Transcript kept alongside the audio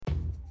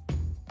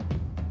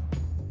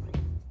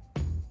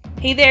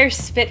Hey there,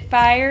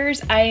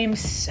 Spitfires. I am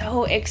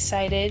so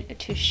excited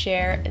to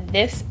share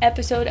this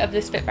episode of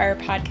the Spitfire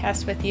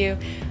podcast with you.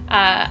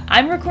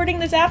 I'm recording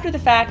this after the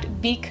fact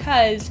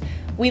because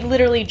we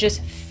literally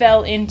just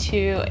fell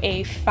into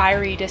a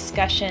fiery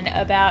discussion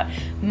about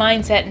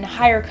mindset and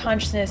higher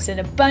consciousness and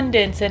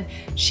abundance, and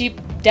she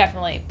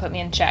definitely put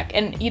me in check.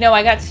 And,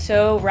 I got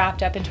so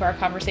wrapped up into our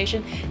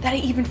conversation that I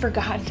even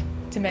forgot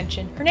to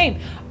mention her name.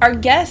 Our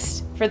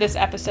guest for this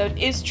episode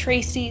is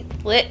Tracy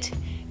Litt,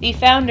 the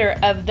founder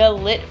of the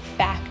Litt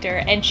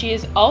Factor, and she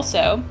is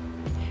also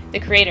the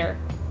creator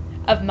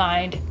of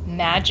Mind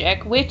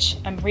Magic, which,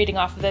 I'm reading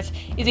off of this,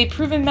 is a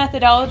proven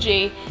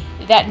methodology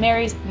that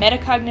marries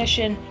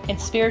metacognition and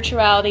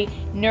spirituality,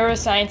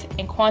 neuroscience,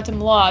 and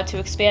quantum law to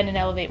expand and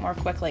elevate more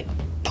quickly.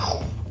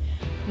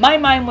 My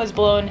mind was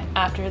blown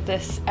after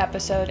this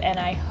episode, and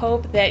I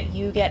hope that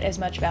you get as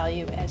much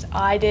value as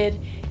I did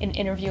in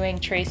interviewing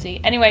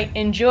Tracy. Anyway,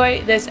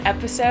 enjoy this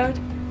episode.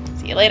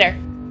 See you later.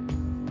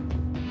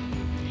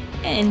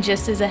 And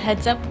just as a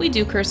heads up, we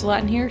do curse a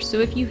lot in here, so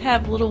if you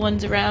have little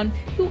ones around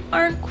who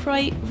aren't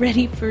quite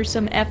ready for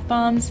some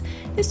F-bombs,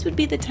 this would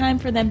be the time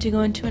for them to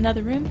go into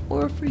another room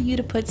or for you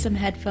to put some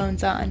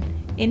headphones on.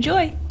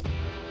 Enjoy!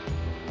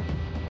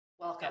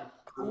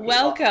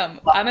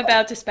 Welcome. I'm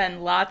about to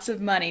spend lots of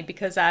money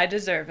because I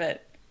deserve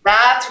it.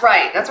 That's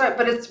right.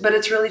 But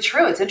it's really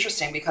true. It's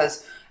interesting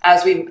because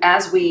as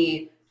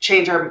we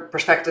change our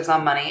perspectives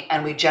on money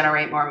and we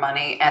generate more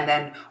money and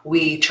then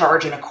we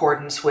charge in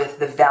accordance with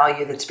the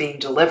value that's being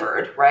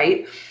delivered,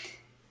 right?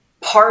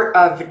 Part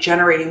of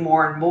generating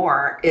more and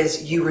more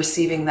is you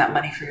receiving that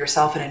money for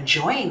yourself and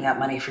enjoying that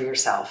money for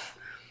yourself,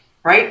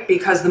 right?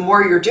 Because the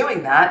more you're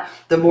doing that,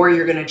 the more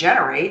you're going to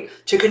generate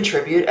to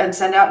contribute and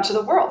send out into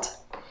the world.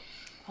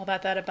 All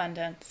about that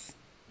abundance.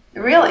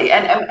 Really,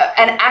 and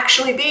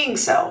actually being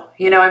so,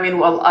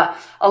 a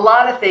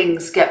lot of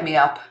things get me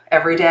up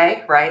every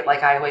day, right?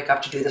 Like I wake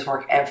up to do this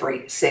work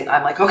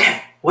I'm like,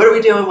 okay, what are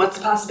we doing? What's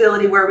the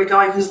possibility? Where are we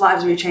going? Whose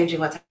lives are we changing?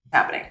 What's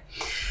happening?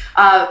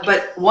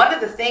 But one of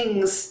the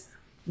things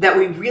that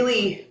we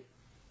really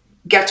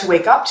get to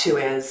wake up to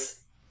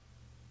is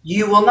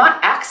you will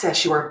not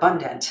access your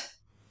abundant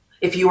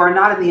if you are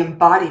not in the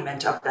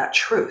embodiment of that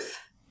truth.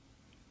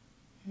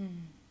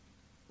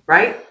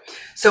 Right?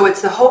 So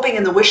it's the hoping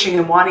and the wishing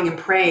and wanting and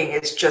praying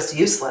is just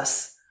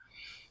useless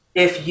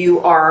if you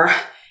are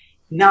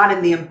not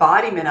in the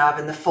embodiment of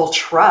and the full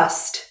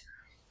trust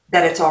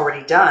that it's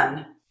already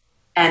done.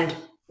 And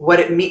what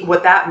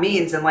that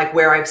means, and like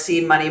where I've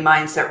seen money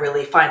mindset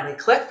really finally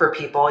click for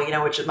people,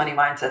 which money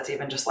mindset's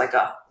even just like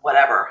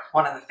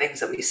one of the things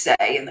that we say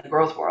in the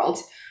growth world.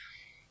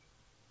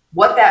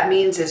 What that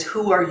means is,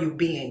 who are you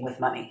being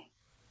with money?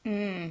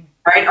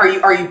 Right?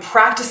 Are you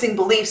practicing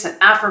beliefs and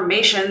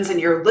affirmations and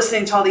you're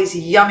listening to all these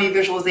yummy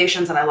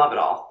visualizations? And I love it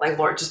all. Like,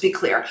 Lord, just be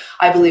clear.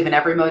 I believe in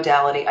every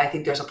modality. I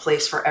think there's a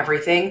place for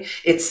everything.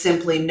 It's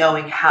simply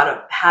knowing how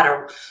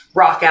to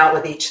rock out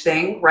with each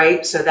thing,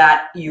 right? So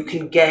that you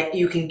can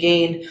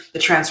gain the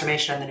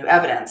transformation and the new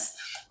evidence.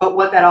 But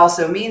what that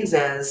also means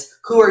is,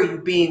 who are you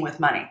being with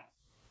money?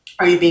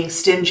 Are you being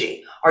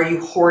stingy? Are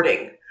you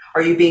hoarding?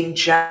 Are you being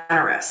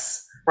generous?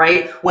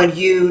 Right? When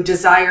you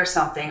desire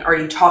something, are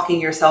you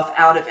talking yourself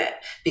out of it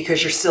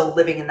because you're still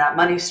living in that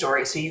money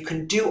story? So you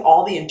can do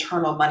all the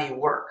internal money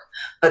work.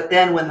 But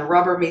then when the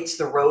rubber meets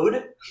the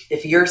road,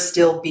 if you're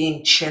still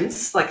being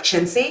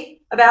chintzy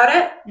about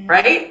it,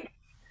 right?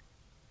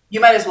 You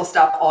might as well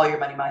stop all your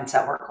money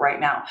mindset work right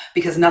now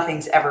because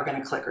nothing's ever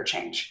going to click or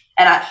change.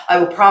 And I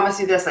will promise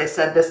you this. I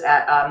said this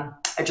at,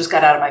 I just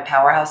got out of my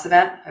powerhouse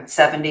event. I have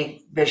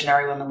 70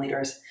 visionary women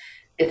leaders.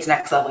 It's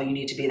next level. You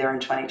need to be there in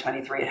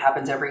 2023. It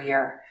happens every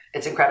year.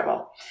 It's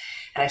incredible.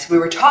 And I said, we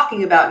were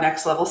talking about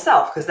next level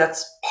self because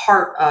that's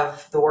part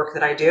of the work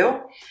that I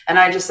do. And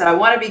I just said, I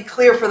want to be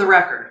clear for the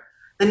record.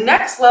 The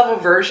next level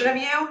version of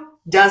you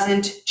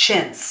doesn't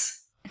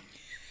chintz.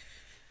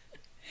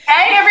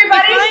 Hey,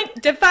 everybody.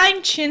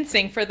 Define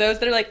chintzing for those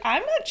that are like,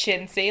 I'm not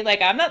chintzy.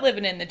 Like, I'm not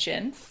living in the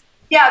chintz.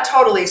 Yeah,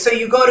 totally. So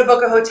you go to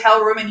book a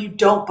hotel room and you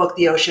don't book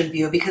the ocean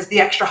view because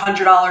the extra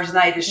 $100 a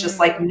night is just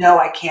like, no,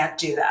 I can't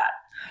do that.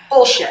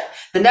 Bullshit.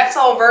 The next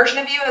level version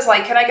of you is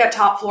like, can I get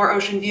top floor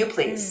ocean view,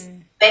 please?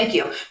 Thank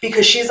you.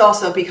 Because she's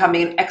also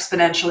becoming an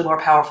exponentially more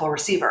powerful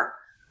receiver,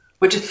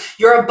 which is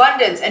your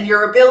abundance and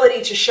your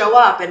ability to show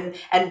up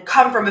and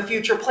come from a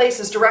future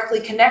place is directly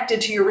connected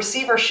to your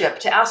receivership,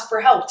 to ask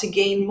for help, to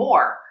gain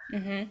more,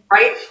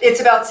 right? It's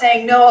about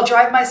saying, no, I'll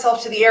drive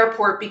myself to the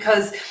airport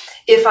because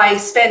if I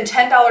spend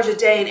 $10 a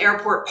day in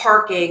airport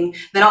parking,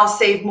 then I'll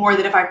save more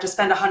than if I have to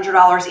spend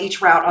 $100 each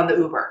route on the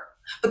Uber.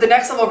 But the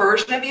next level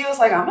version of you is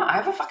like, I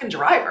have a fucking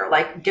driver.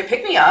 Like,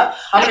 pick me up.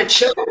 I'm going to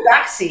chill in the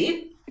back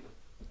seat. I'm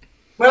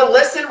going to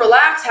listen,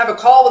 relax, have a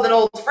call with an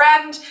old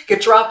friend,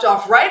 get dropped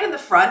off right in the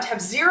front, have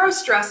zero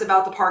stress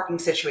about the parking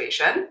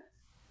situation,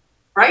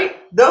 right?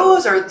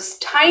 Those are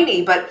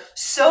tiny but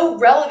so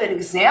relevant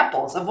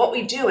examples of what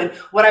we do. And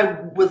what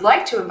I would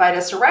like to invite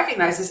us to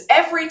recognize is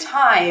every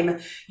time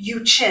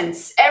you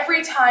chintz,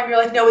 every time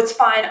you're like, no, it's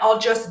fine, I'll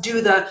just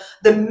do the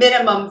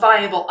minimum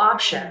viable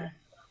option.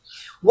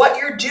 what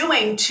you're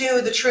doing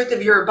to the truth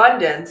of your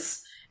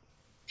abundance.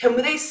 Can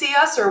they see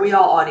us, or are we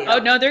all Oh audio?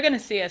 no, they're gonna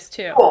see us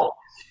too. Cool.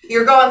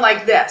 You're going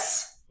like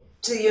this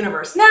to the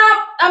universe. No,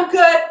 I'm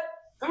good.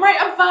 I'm right.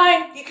 I'm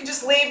fine. You can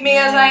just leave me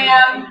as I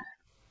am.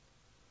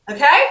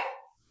 Okay?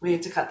 We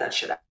need to cut that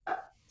shit out.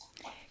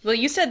 Well,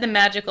 you said the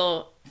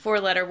magical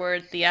four-letter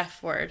word, the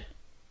F word.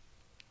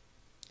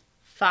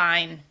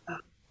 Fine.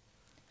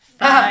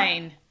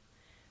 Fine.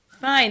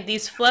 Fine.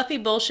 These fluffy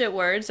bullshit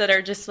words that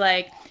are just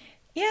like,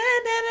 yeah,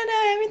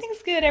 no,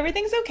 everything's good,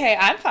 everything's okay,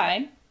 I'm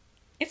fine.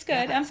 It's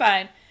good, I'm Yes.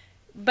 fine.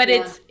 But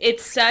Yeah.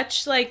 it's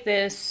such like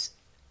this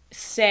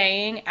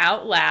saying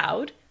out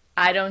loud,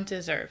 I don't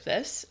deserve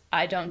this.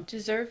 I don't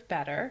deserve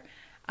better.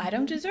 I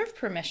don't Mhm. deserve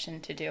permission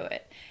to do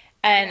it.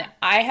 And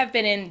I have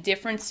been in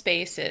different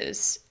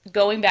spaces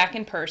going back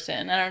in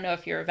person. I don't know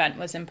if your event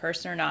was in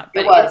person or not,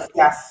 It but was.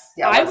 Yes.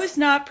 Yeah, it I was. was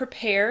not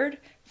prepared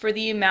for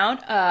the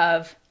amount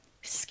of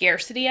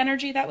scarcity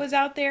energy that was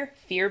out there,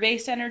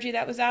 fear-based energy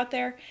that was out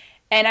there.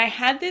 And I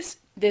had this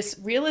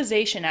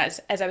realization as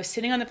I was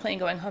sitting on the plane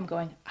going home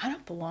going, I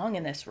don't belong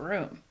in this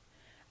room.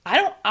 I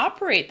don't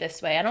operate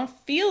this way. I don't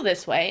feel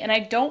this way, and I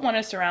don't want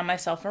to surround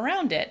myself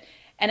around it.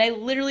 And I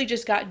literally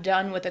just got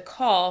done with a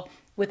call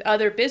with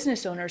other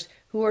business owners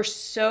who are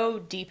so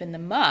deep in the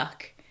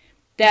muck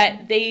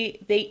that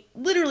Mhm. they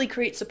literally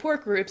create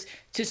support groups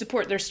to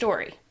support their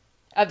story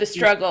of the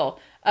struggle,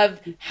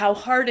 of how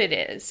hard it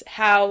is,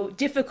 how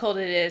difficult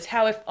it is,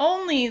 how if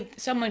only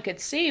someone could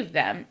save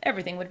them,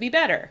 everything would be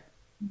better.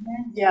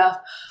 Yeah.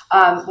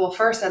 Well,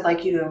 first, I'd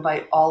like you to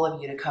invite all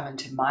of you to come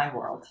into my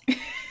world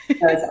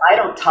because I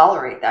don't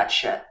tolerate that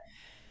shit.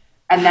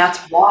 And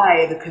that's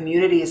why the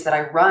communities that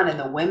I run and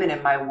the women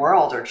in my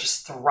world are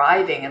just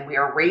thriving. And we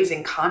are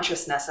raising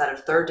consciousness out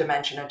of third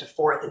dimension into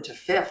fourth, into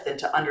fifth,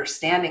 into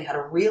understanding how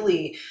to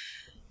really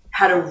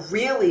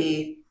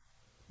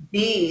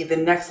be the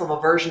next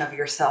level version of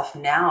yourself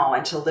now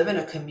and to live in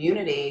a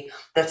community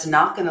that's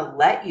not going to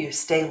let you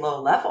stay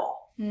low level,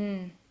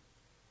 Mm.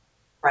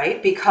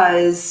 right?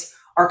 Because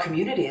our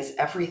community is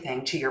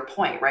everything, to your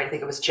point, right? I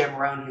think it was Jim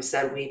Rohn who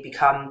said we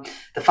become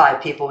the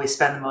five people we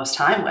spend the most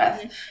time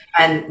with.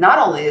 And not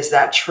only is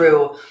that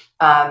true,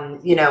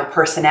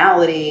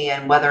 personality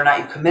and whether or not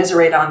you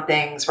commiserate on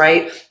things,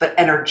 right? But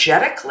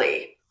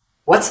energetically,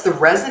 what's the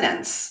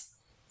resonance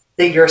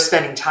that you're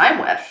spending time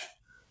with?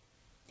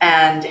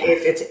 And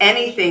if it's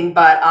anything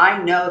but,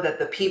 I know that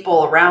the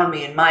people around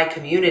me in my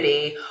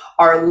community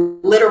are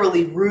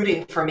literally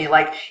rooting for me.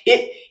 Like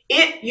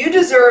you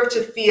deserve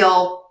to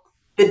feel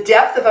the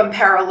depth of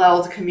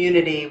unparalleled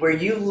community where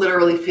you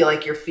literally feel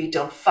like your feet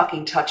don't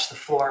fucking touch the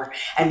floor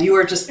and you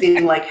are just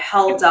being like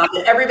held up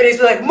and everybody's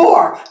like,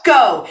 more,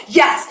 go,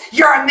 yes,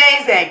 you're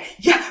amazing.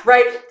 Yeah,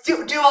 right.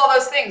 Do all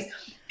those things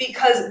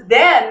because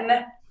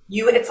then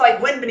it's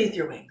like wind beneath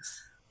your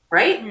wings,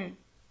 right? And Mm.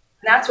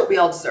 that's what we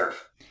all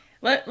deserve.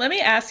 Let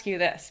me ask you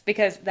this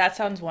because that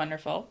sounds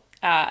wonderful.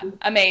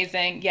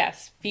 Amazing.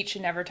 Yes, feet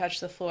should never touch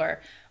the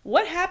floor.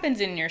 What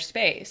happens in your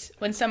space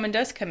when someone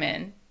does come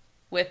in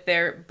with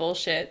their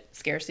bullshit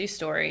scarcity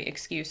story,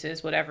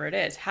 excuses, whatever it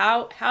is?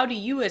 How do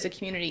you as a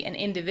community and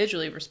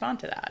individually respond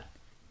to that?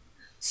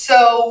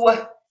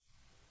 So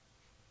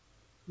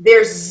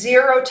there's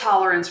zero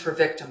tolerance for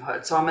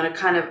victimhood. So I'm going to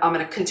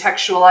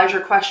contextualize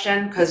your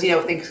question because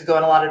things could go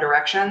in a lot of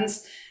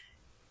directions.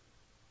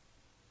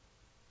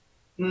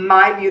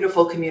 My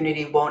beautiful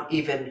community won't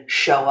even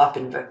show up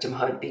in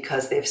victimhood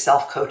because they've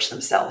self-coached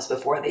themselves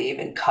before they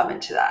even come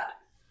into that.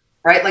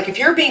 Right? Like if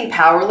you're being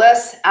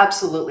powerless,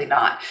 absolutely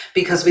not,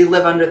 because we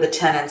live under the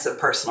tenets of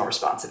personal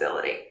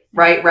responsibility,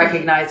 right?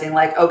 Recognizing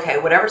like, okay,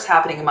 whatever's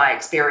happening in my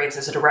experience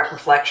is a direct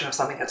reflection of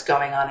something that's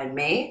going on in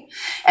me.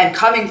 And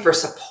coming for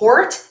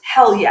support,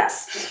 hell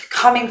yes.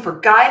 Coming for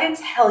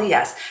guidance, hell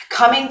yes.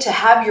 Coming to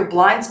have your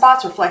blind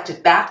spots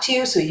reflected back to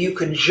you so you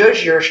can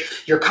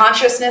zhuzh your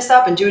consciousness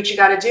up and do what you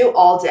got to do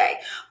all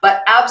day.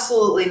 But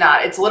absolutely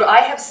not. It's little,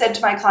 I have said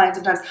to my clients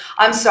sometimes,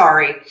 I'm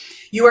sorry.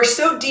 You are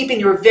so deep in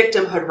your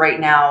victimhood right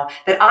now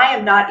that I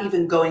am not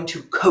even going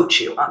to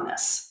coach you on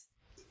this.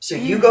 So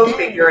you go Mm.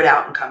 figure it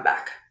out and come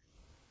back.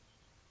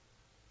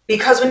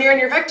 Because when you're in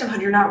your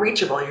victimhood, you're not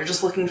reachable. You're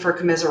just looking for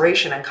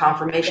commiseration and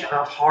confirmation of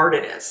how hard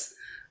it is,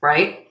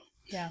 right?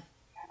 Yeah.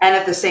 And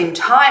at the same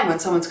time, when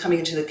someone's coming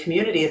into the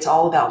community, it's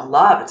all about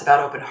love. It's about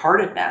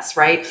open-heartedness,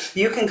 right?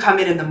 You can come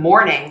in the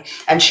morning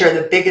and share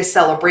the biggest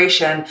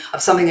celebration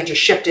of something that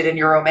just shifted in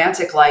your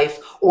romantic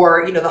life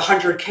or, the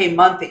 100K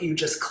month that you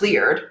just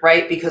cleared,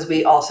 right? Because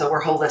we're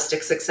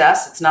holistic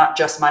success. It's not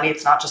just money.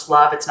 It's not just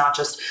love. It's not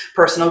just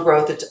personal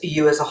growth. It's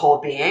you as a whole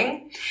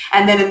being.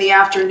 And then in the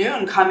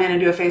afternoon, come in and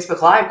do a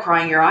Facebook Live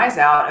crying your eyes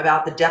out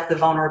about the depth of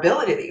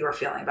vulnerability that you were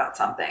feeling about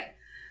something.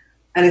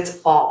 And it's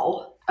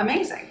all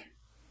amazing.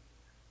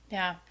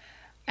 Yeah.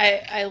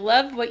 I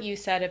love what you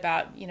said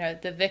about,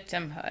 the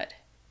victimhood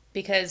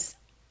because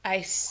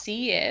I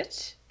see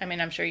it. I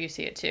mean, I'm sure you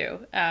see it too.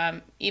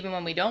 Even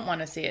when we don't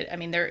want to see it. I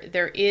mean,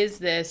 there is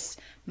this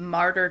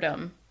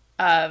martyrdom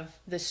of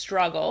the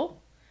struggle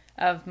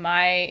of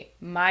my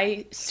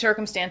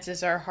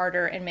circumstances are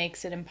harder and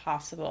makes it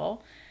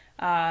impossible.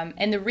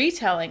 and the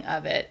retelling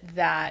of it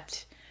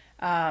that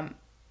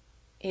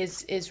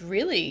is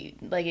really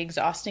like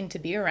exhausting to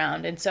be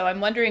around. And so I'm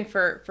wondering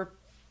for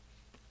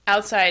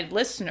outside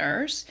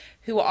listeners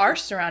who are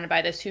surrounded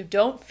by this, who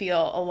don't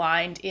feel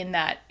aligned in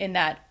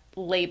that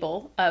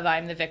label of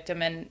I'm the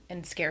victim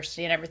and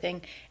scarcity and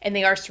everything, and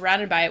they are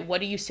surrounded by it, what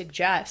do you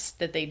suggest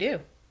that they do?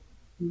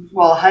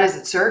 Well, how does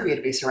it serve you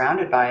to be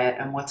surrounded by it,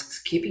 and what's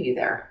keeping you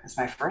there is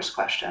my first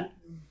question.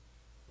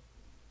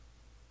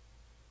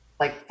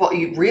 Like, well,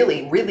 you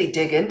really, really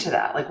dig into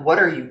that. Like, what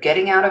are you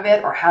getting out of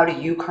it, or how do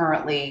you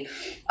currently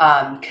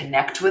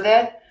connect with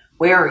it?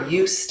 Where are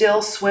you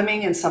still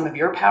swimming in some of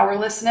your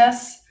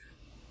powerlessness?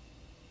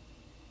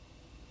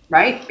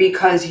 Right?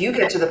 Because you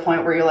get to the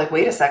point where you're like,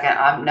 wait a second,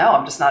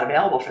 I'm just not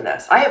available for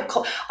this.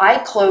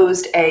 I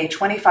closed a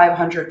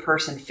 2,500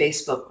 person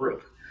Facebook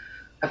group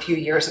a few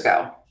years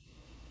ago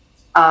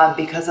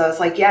because I was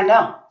like, yeah,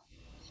 no,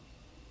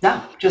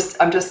 I'm just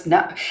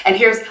no. And I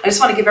just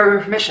want to give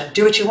everyone permission.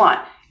 Do what you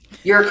want.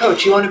 You're a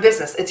coach. You own a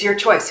business. It's your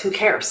choice. Who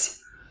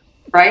cares?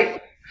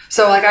 Right?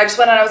 So like, I just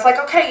went and I was like,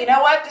 okay, you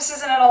know what? This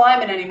isn't in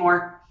alignment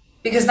anymore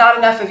because not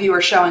enough of you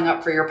are showing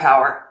up for your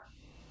power.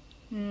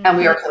 And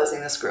we are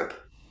closing this group.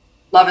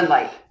 Love and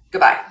light.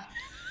 Goodbye.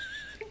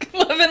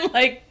 Love and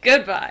light.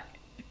 Goodbye.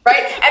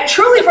 Right? And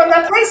truly from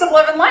that place of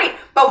love and light.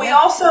 But we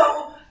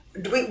also,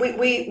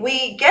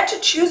 we get to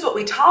choose what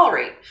we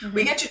tolerate.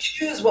 We get to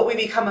choose what we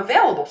become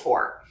available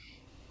for.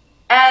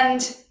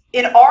 And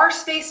in our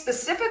space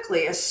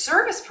specifically as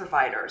service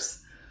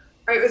providers,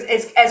 right,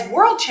 as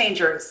world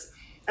changers,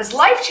 as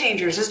life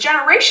changers, as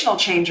generational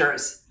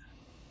changers,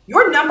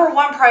 your number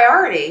one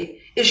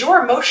priority is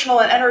your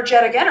emotional and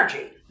energetic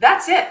energy.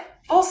 That's it.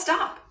 Full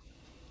stop.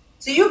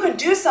 So you could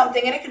do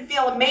something and it can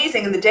feel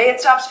amazing, and the day it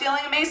stops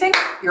feeling amazing,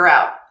 you're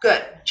out.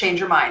 Good. Change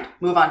your mind.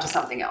 Move on to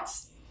something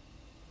else.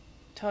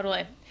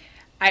 Totally.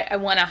 I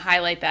want to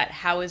highlight that.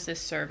 How is this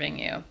serving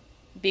you?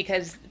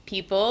 Because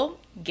people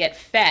get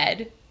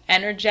fed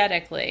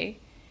energetically,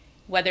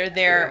 whether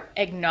they're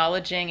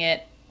acknowledging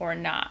it or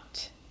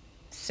not.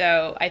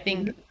 So I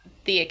think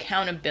the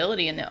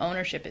accountability and the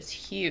ownership is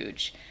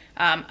huge.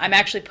 I'm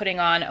actually putting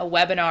on a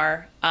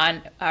webinar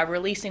on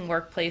releasing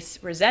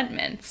workplace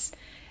resentments.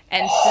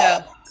 And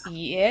so,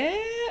 yeah.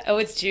 Oh,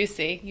 it's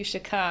juicy. You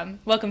should come.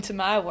 Welcome to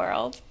my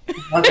world.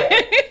 Love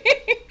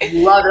it.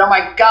 Love it. Oh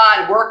my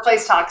God.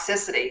 Workplace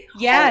toxicity.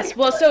 Yes.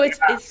 Well, so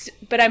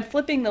but I'm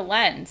flipping the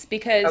lens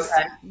because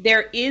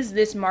there is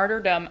this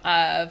martyrdom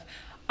of,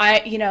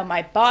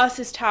 my boss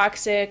is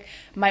toxic,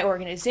 my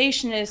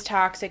organization is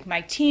toxic,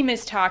 my team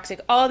is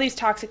toxic, all these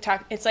toxic.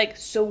 It's like,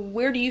 so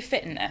where do you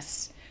fit in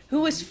this?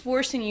 Who is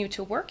forcing you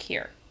to work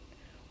here?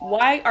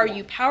 Why are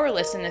you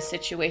powerless in this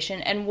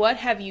situation? And what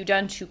have you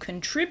done to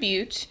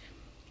contribute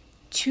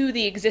to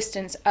the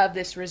existence of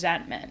this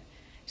resentment?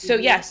 So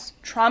yes,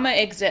 trauma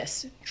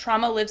exists.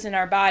 Trauma lives in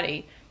our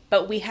body,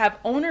 but we have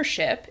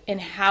ownership in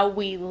how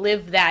we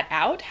live that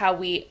out, how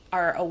we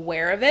are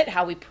aware of it,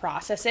 how we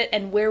process it,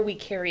 and where we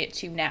carry it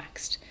to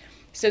next.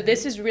 So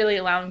this is really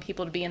allowing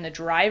people to be in the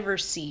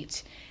driver's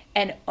seat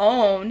and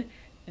own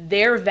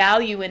their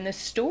value in the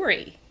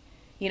story.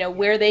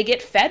 Where they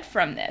get fed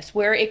from this,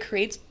 where it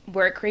creates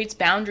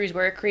boundaries,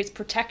 where it creates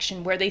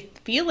protection, where they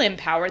feel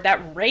empowered,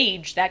 that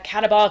rage, that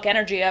catabolic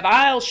energy of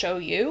I'll show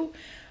you.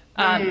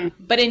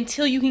 But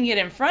until you can get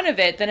in front of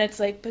it, then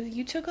it's like, but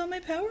you took all my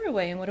power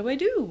away, and what do I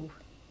do?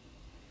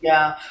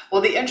 Yeah.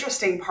 Well, the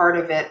interesting part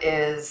of it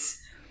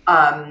is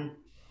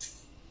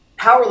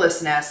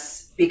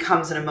powerlessness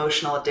becomes an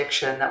emotional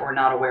addiction that we're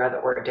not aware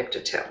that we're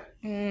addicted to.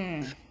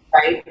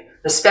 Right?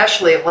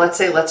 Especially,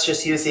 let's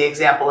just use the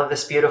example of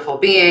this beautiful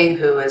being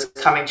who is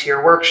coming to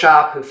your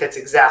workshop, who fits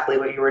exactly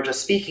what you were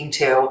just speaking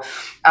to.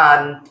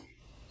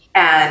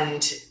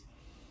 And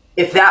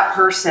if that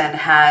person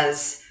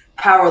has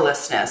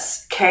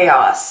powerlessness,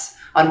 chaos,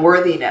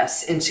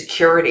 unworthiness,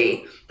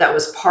 insecurity, that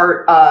was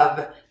part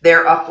of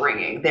their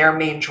upbringing, their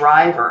main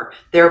driver,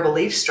 their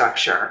belief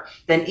structure,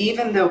 then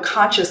even though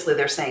consciously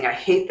they're saying, I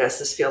hate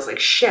this feels like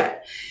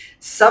shit,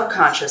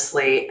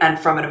 subconsciously and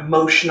from an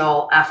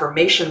emotional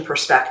affirmation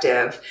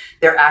perspective,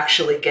 they're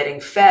actually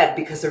getting fed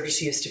because they're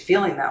just used to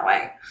feeling that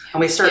way. And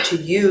we start to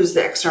use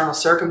the external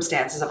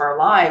circumstances of our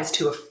lives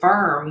to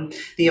affirm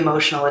the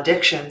emotional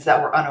addictions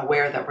that we're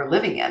unaware that we're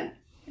living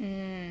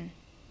in.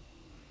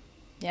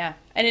 Yeah.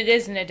 And it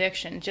is an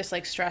addiction, just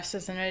like stress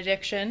is an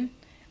addiction.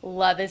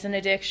 Love is an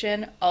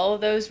addiction. All of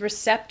those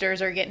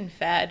receptors are getting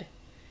fed.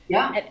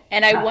 Yeah.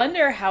 And I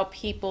wonder how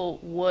people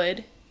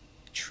would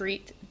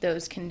treat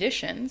those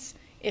conditions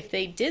if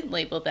they did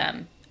label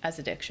them as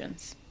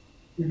addictions.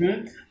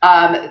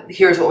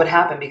 Here's what would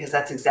happen, because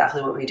that's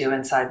exactly what we do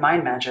inside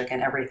Mind Magic,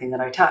 and everything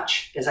that I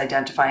touch is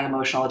identifying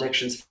emotional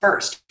addictions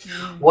first.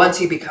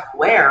 Once you become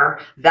aware,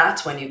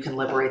 that's when you can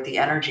liberate the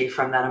energy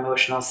from that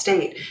emotional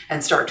state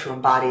and start to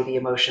embody the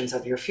emotions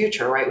of your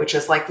future, right? Which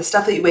is like the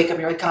stuff that you wake up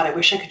and you're like, God, I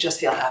wish I could just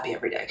feel happy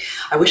every day.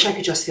 I wish I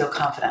could just feel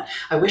confident.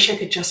 I wish I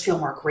could just feel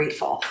more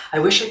grateful. I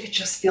wish I could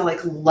just feel like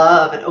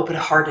love and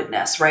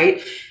open-heartedness,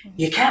 right?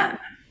 You can.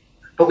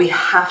 But we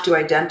have to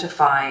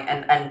identify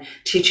and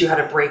teach you how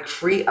to break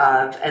free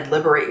of and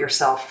liberate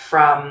yourself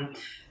from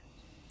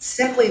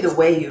simply the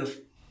way you've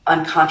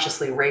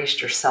unconsciously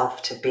raised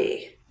yourself to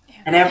be. Yeah.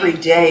 And every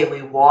day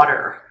we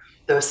water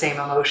those same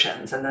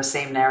emotions and those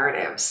same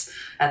narratives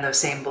and those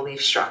same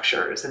belief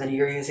structures. And then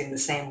you're using the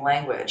same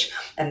language.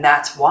 And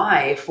that's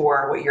why,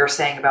 for what you're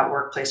saying about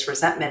workplace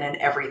resentment and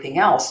everything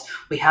else,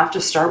 we have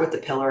to start with the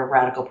pillar of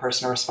radical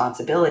personal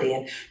responsibility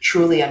and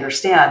truly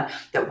understand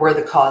that we're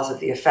the cause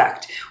of the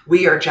effect.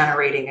 We are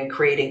generating and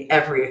creating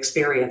every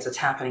experience that's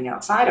happening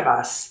outside of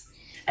us.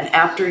 And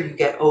after you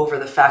get over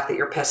the fact that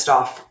you're pissed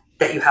off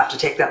that you have to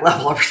take that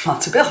level of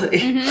responsibility,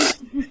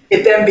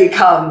 it then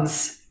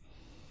becomes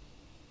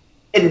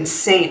an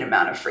insane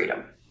amount of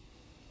freedom.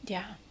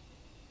 Yeah.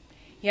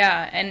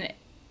 Yeah. And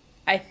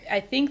I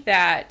think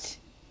that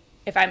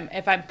if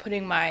I'm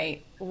putting my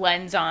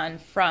lens on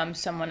from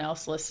someone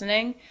else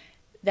listening,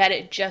 that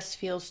it just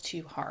feels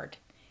too hard.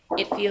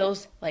 It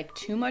feels like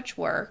too much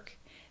work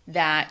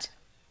that,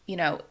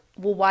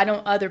 well, why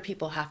don't other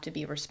people have to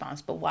be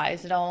responsible? Why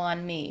is it all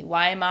on me?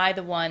 Why am I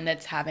the one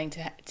that's having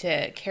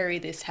to carry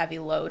this heavy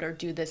load or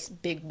do this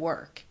big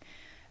work?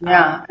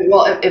 Yeah.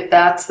 Well, if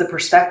that's the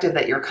perspective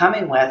that you're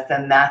coming with,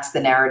 then that's the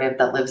narrative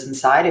that lives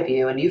inside of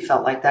you. And you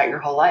felt like that your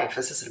whole life.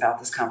 This isn't about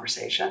this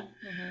conversation.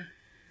 Mm-hmm.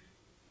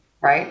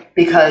 Right?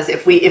 Because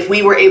if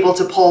we were able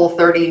to pull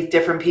 30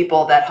 different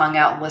people that hung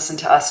out and listened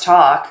to us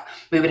talk,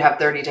 we would have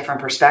 30 different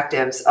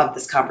perspectives of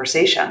this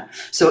conversation.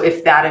 So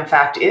if that in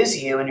fact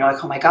is you and you're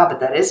like, oh my God,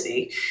 but that is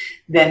me,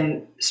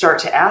 then start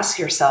to ask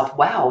yourself,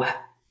 wow,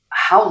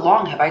 how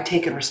long have I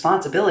taken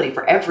responsibility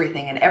for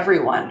everything and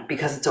everyone?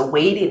 Because it's a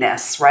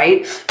weightiness,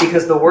 right?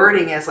 Because the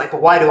wording is like,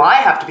 well, why do I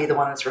have to be the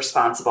one that's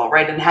responsible,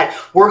 right? And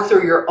work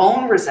through your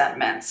own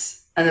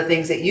resentments and the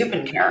things that you've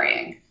been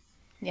carrying.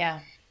 Yeah.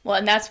 Well,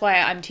 and that's why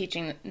I'm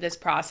teaching this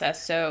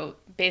process. So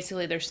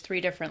basically, there's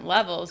three different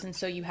levels. And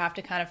so you have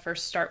to kind of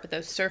first start with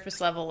those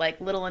surface level,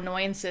 like little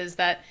annoyances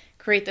that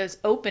create those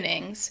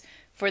openings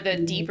for the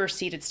deeper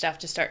seated stuff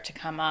to start to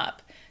come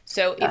up.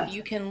 So if That's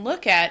you can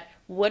look at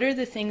what are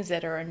the things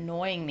that are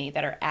annoying me,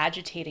 that are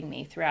agitating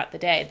me throughout the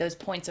day, those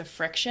points of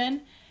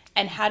friction,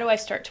 and how do I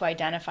start to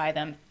identify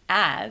them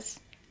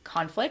as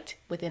conflict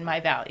within my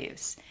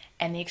values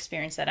and the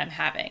experience that I'm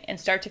having, and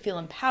start to feel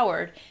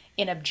empowered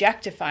in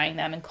objectifying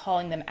them and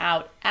calling them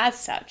out as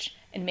such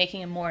and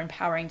making a more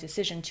empowering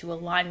decision to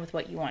align with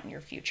what you want in your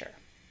future.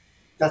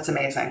 that's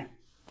amazing.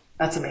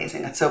 That's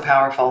amazing. It's so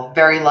powerful.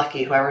 Very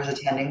lucky. Whoever's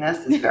attending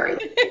this is very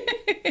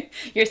lucky.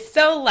 You're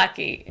so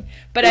lucky.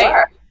 But You I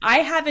are. I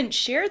haven't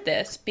shared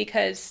this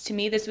because to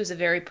me this was a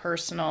very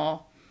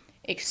personal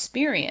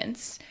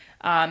experience.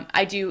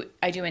 I do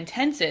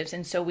intensives,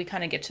 and so we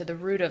kind of get to the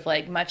root of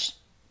like much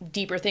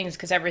deeper things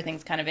because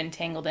everything's kind of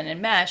entangled and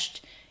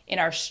enmeshed in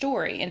our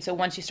story. And so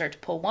once you start to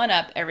pull one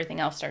up, everything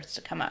else starts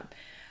to come up.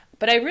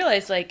 But I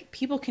realized like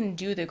people can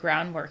do the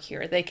groundwork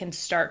here. They can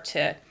start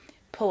to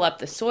pull up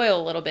the soil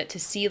a little bit to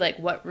see like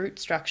what root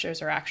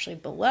structures are actually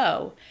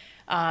below.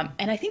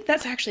 And I think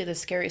that's actually the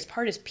scariest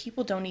part is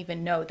people don't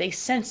even know. They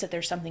sense that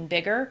there's something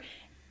bigger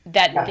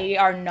that Yeah. they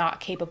are not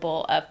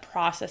capable of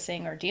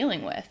processing or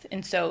dealing with.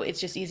 And so it's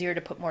just easier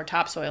to put more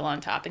topsoil on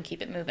top and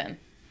keep it moving.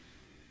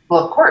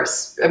 Well, of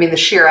course. I mean, the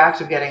sheer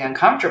act of getting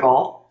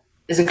uncomfortable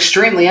is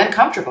extremely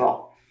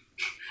uncomfortable.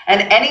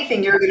 And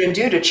anything you're going to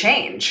do to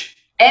change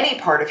any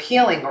part of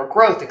healing or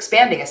growth,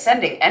 expanding,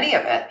 ascending, any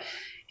of it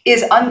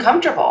is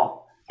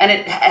uncomfortable. And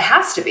it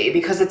has to be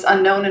because it's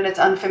unknown and it's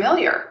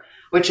unfamiliar,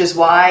 which is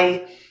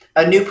why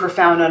a new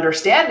profound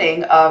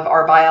understanding of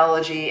our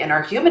biology and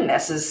our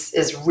humanness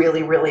is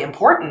really, really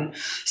important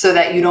so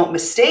that you don't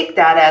mistake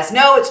that as,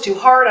 no, it's too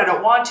hard, I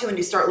don't want to, and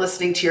you start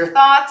listening to your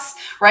thoughts,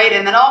 right?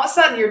 And then all of a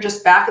sudden you're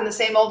just back in the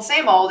same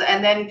old,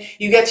 and then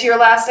you get to your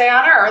last day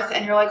on earth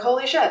and you're like,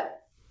 holy shit,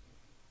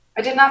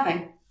 I did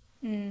nothing.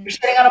 You're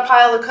sitting on a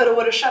pile of coulda,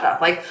 woulda, shoulda.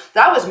 Like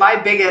that was my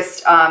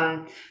biggest,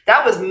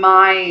 that was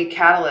my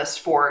catalyst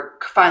for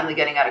finally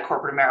getting out of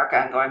corporate America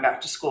and going back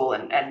to school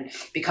and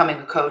becoming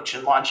a coach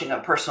and launching a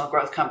personal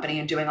growth company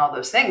and doing all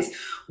those things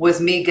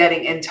was me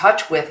getting in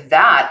touch with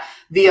that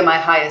via my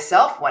highest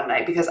self one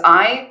night because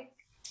I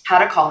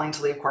had a calling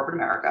to leave corporate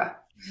America,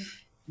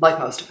 like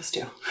most of us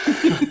do.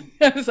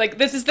 I was like,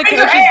 this is the Raise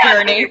your coach's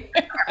hand. journey.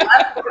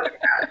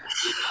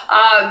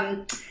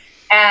 Um,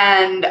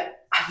 and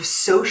I was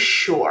so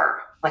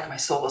sure, like my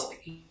soul was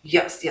like,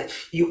 yes,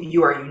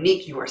 you are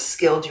unique, you are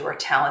skilled, you are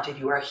talented,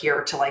 you are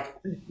here to like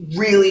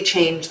really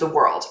change the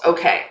world.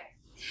 Okay.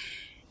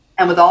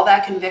 And with all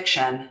that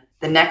conviction,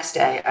 the next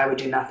day I would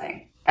do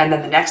nothing. And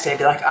then the next day I'd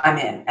be like, I'm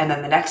in. And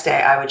then the next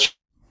day I would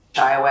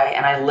shy away.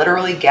 And I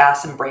literally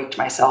gas and braked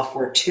myself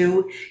for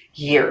 2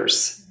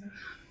 years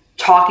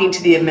talking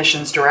to the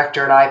admissions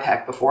director at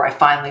IPEC before I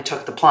finally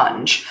took the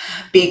plunge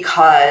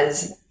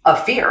because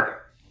of fear.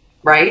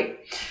 Right?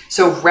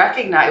 So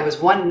recognize it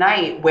was one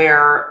night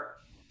where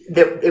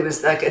it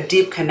was like a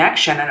deep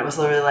connection and it was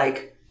literally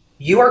like,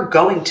 you are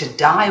going to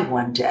die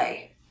one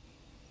day.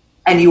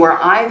 And you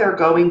are either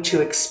going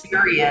to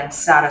experience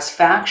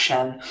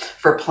satisfaction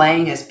for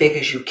playing as big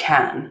as you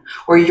can,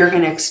 or you're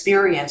going to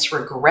experience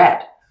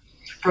regret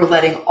for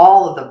letting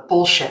all of the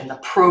bullshit and the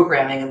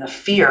programming and the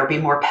fear be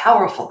more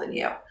powerful than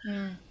you.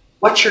 Mm.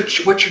 What's your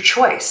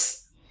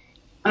choice?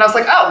 And I was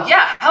like, oh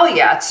yeah, hell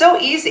yeah. It's so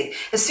easy.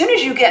 As soon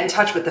as you get in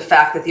touch with the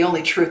fact that the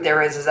only truth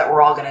there is that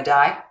we're all going to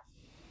die,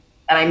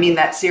 and I mean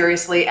that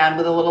seriously and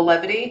with a little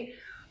levity,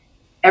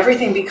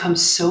 everything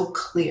becomes so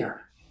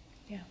clear.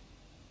 Yeah.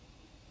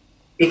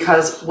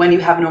 Because when you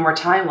have no more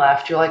time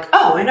left, you're like,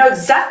 oh, I know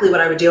exactly what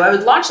I would do. I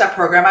would launch that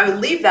program. I would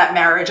leave that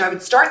marriage. I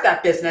would start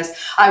that business.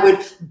 I would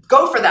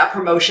go for that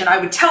promotion. I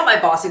would tell my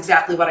boss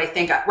exactly what I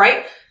think,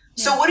 right?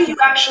 Yeah. So what are you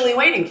actually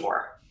waiting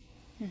for?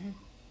 Mm-hmm.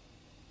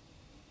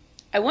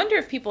 I wonder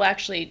if people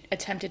actually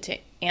attempted to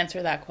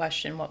answer that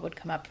question, what would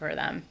come up for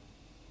them?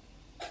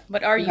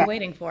 What are you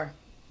waiting for?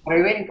 What are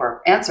you waiting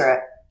for? Answer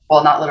it.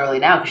 Well, not literally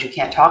now because you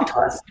can't talk to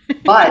us,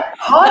 but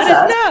Let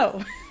us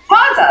know.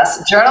 Pause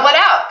us, journal it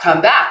out,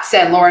 come back,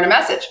 send Lauren a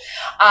message.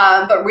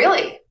 But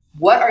really,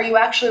 what are you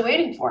actually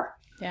waiting for?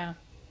 Yeah.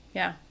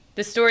 Yeah.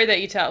 The story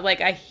that you tell,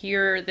 like, I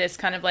hear this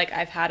kind of like,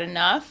 I've had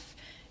enough.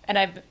 And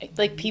I've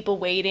like people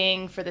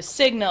waiting for the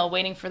signal,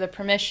 waiting for the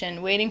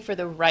permission, waiting for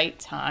the right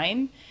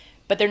time,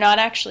 but they're not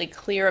actually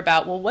clear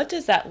about, well, what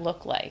does that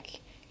look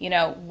like? You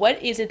know,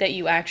 what is it that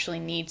you actually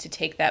need to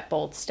take that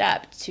bold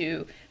step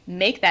to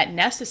make that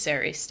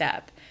necessary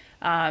step?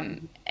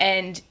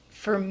 And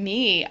for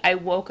me, I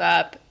woke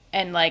up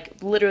and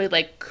like literally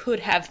like could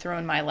have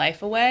thrown my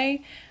life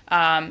away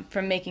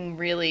from making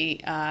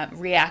really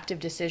reactive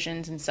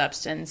decisions in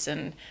substance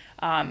and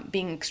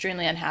being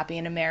extremely unhappy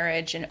in a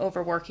marriage and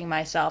overworking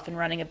myself and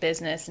running a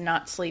business and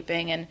not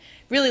sleeping and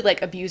really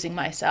like abusing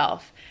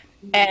myself.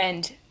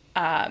 And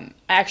I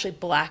actually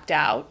blacked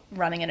out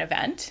running an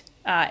event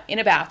in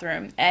a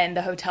bathroom, and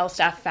the hotel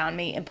staff found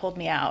me and pulled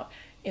me out.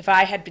 If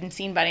I had been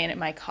seen by any of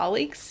my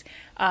colleagues,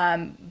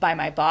 by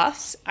my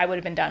boss, I would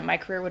have been done. My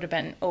career would have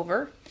been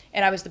over,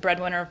 and I was the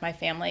breadwinner of my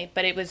family.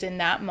 But it was in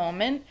that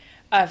moment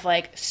of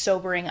like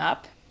sobering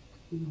up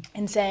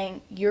and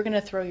saying, you're going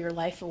to throw your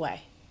life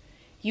away.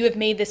 You have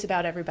made this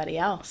about everybody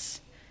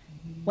else.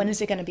 When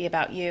is it going to be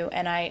about you?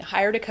 And I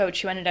hired a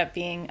coach who ended up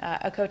being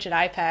a coach at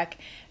IPEC.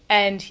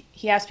 And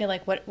he asked me,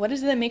 like, what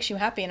is it that makes you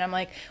happy? And I'm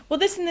like, well,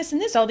 this and this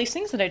and this, all these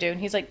things that I do. And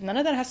he's like, none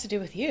of that has to do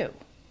with you.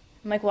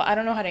 I'm like, well, I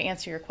don't know how to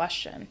answer your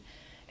question.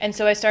 And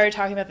so I started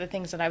talking about the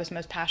things that I was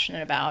most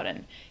passionate about.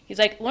 And he's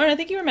like, Lauren, I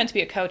think you were meant to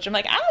be a coach. I'm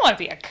like, I don't want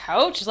to be a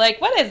coach. Like,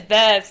 what is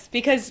this?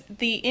 Because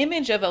the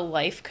image of a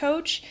life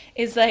coach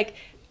is like,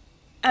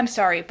 I'm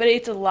sorry, but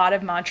it's a lot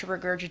of mantra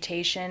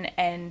regurgitation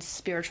and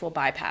spiritual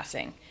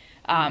bypassing.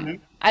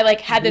 I like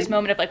had this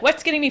moment of like,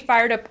 what's getting me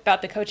fired up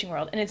about the coaching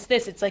world? And it's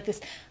like this,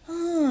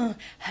 oh,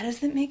 how does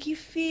that make you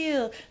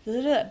feel?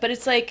 But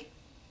it's like,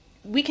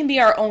 we can be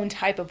our own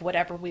type of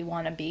whatever we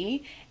want to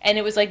be. And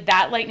it was like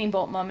that lightning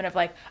bolt moment of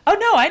like, oh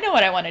no, I know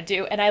what I want to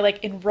do. And I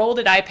like enrolled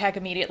at IPAC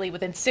immediately.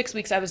 Within 6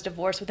 weeks, I was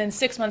divorced. Within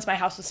 6 months, my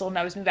house was sold and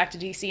I was moved back to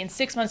DC. And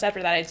 6 months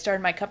after that, I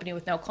started my company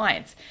with no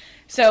clients.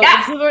 So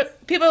Yes.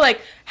 people are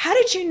like, how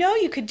did you know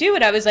you could do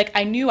it? I was like,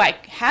 I knew I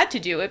had to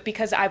do it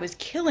because I was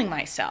killing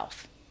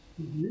myself.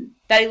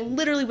 That I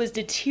literally was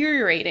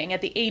deteriorating at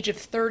the age of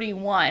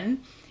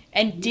 31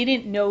 and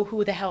didn't know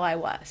who the hell I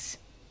was.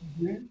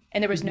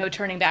 And there was no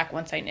turning back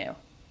once I knew.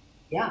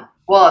 Yeah.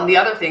 Well, and the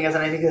other thing is,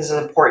 and I think this is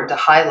important to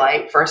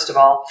highlight, first of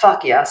all,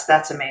 fuck yes,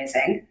 that's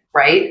amazing,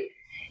 right?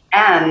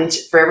 And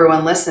for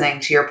everyone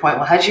listening, to your point,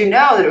 well, how'd you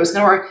know that it was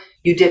going to work?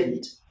 You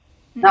didn't.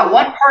 Not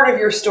one part of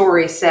your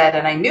story said,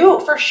 and I knew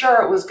for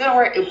sure it was going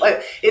to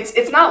work.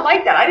 It's not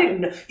like that. I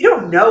didn't. You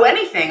don't know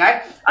anything.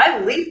 I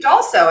leaped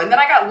also, and then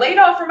I got laid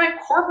off from my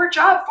corporate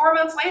job 4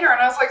 months later, and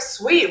I was like,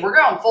 sweet, we're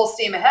going full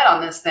steam ahead on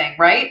this thing,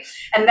 right?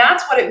 And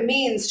that's what it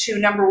means to,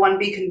 number one,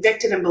 be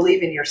convicted and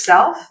believe in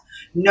yourself.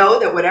 Know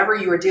that whatever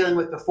you were dealing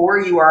with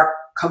before, you are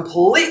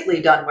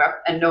completely done with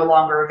and no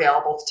longer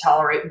available to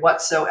tolerate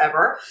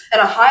whatsoever.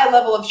 And a high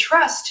level of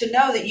trust to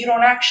know that you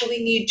don't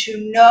actually need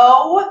to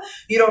know.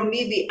 You don't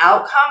need the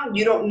outcome.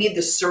 You don't need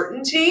the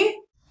certainty.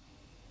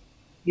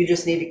 You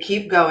just need to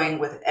keep going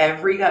with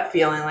every gut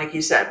feeling, like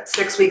you said,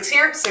 6 weeks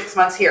here, 6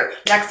 months here.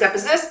 Next step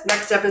is this,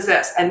 next step is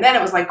this. And then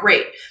it was like,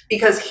 great,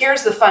 because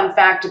here's the fun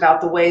fact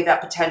about the way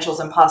that potentials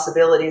and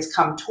possibilities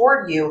come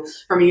toward you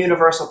from a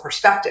universal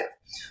perspective.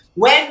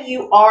 When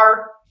you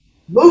are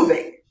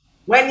moving,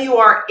 when you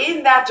are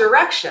in that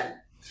direction,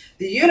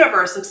 the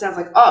universe looks down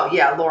like, oh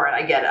yeah, Lauren,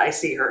 I get it. I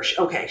see her.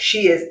 Okay,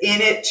 she is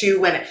in it to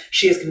win it.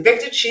 She is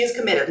convicted. She is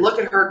committed. Look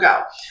at her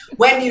go.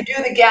 When you do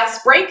the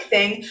gas brake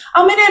thing,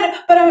 I'm in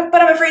it, but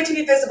I'm afraid to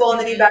be visible, and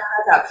then you back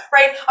up,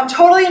 right? I'm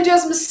totally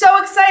enthused. I'm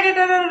so excited,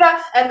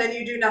 and then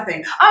you do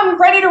nothing.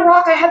 I'm ready to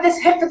rock. I had this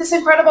hit for this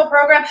incredible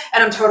program,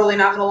 and I'm totally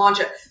not going to launch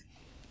it.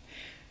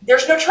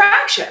 There's no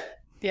traction.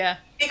 Yeah.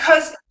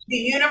 Because the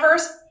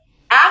universe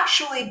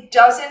actually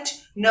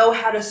doesn't know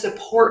how to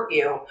support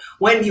you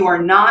when you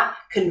are not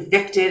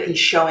convicted and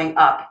showing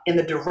up in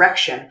the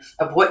direction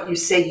of what you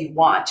say you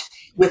want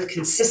with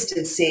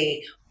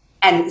consistency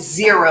and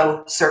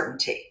zero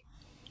certainty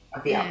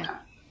of the outcome.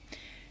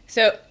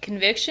 So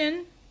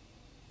conviction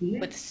Mhm.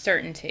 with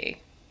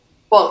certainty.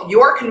 Well,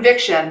 your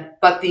conviction,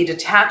 but the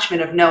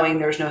detachment of knowing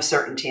there's no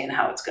certainty in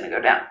how it's going to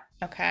go down,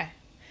 Okay.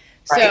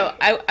 So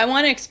right? I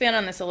want to expand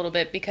on this a little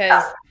bit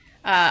because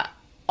Yeah. uh,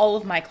 all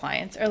of my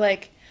clients are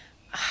like,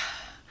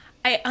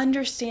 I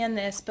understand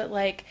this, but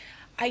like,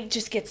 I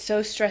just get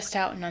so stressed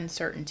out in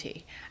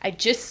uncertainty. I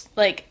just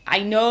like, I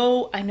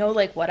know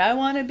like what I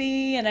want to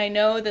be, and I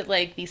know that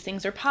like these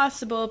things are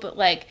possible, but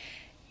like,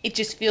 it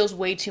just feels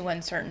way too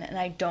uncertain, and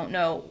I don't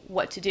know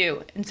what to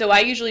do. And so I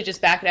usually just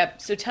back it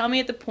up. So tell me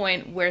at the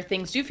point where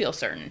things do feel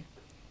certain,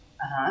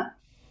 Uh-huh.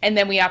 and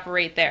then we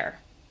operate there,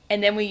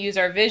 and then we use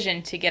our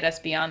vision to get us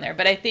beyond there.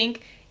 But I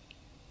think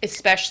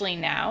especially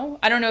now.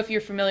 I don't know if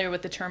you're familiar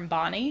with the term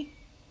Bonnie.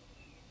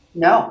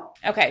 No,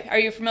 Okay, are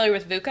you familiar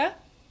with VUCA?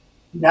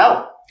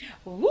 no.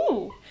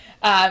 Woo!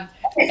 Um,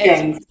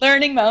 it's Things.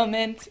 learning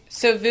moments.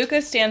 So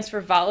VUCA stands for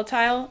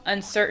volatile,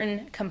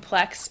 uncertain,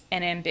 complex,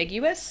 and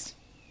ambiguous.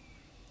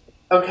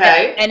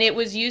 Okay. And it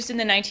was used in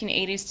the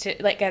 1980s to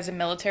like as a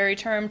military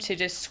term to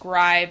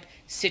describe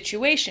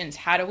situations.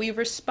 How do we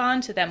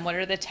respond to them? What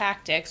are the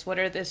tactics? What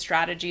are the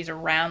strategies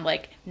around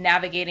like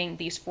navigating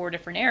these four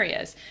different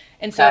areas?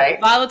 And so Okay.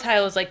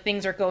 volatile is like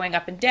things are going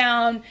up and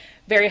down,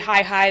 very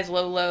high highs,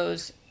 low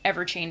lows,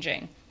 ever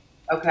changing.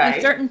 Okay.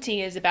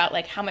 Uncertainty is about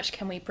like how much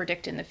can we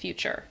predict in the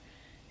future.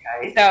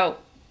 Okay. So,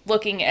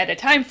 looking at a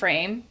time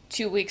frame,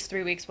 2 weeks,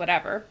 3 weeks,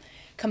 whatever,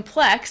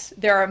 complex,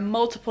 there are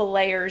multiple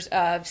layers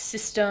of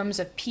systems,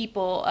 of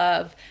people,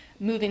 of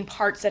moving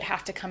parts that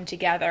have to come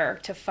together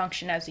to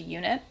function as a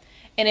unit.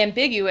 And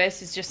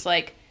ambiguous is just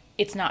like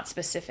it's not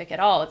specific at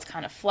all. It's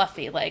kind of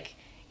fluffy. Like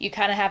you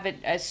kind of have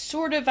a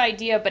sort of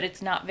idea, but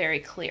it's not very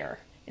clear.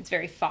 It's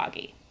very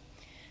foggy.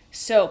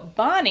 So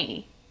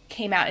Bonnie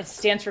came out, it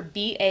stands for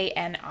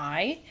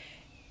BANI,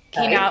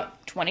 came Okay.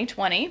 out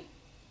 2020,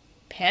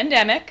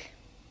 pandemic,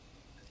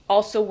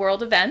 also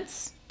world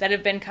events that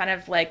have been kind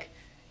of like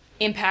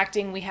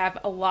impacting. We have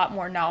a lot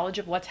more knowledge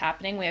of what's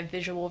happening. We have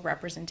visual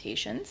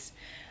representations.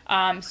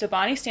 So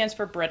Bonnie stands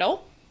for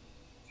brittle,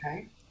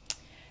 Okay.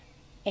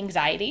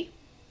 anxiety,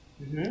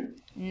 Mm-hmm.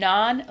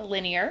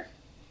 non-linear,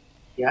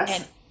 and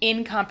Yes.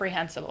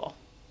 incomprehensible.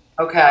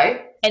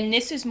 Okay. And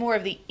this is more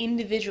of the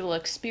individual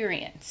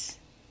experience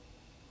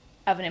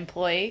of an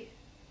employee,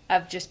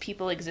 of just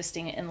people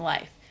existing in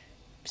life.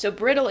 So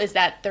brittle is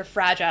that they're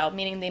fragile,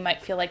 meaning they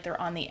might feel like they're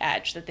on the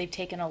edge, that they've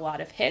taken a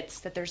lot of hits,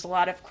 that there's a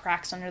lot of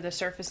cracks under the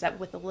surface, that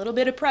with a little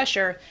bit of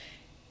pressure,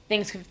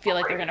 things could feel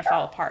like they're going to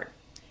fall apart.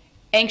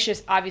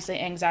 Anxious, obviously,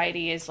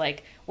 anxiety is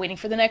like waiting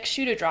for the next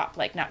shoe to drop,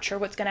 like not sure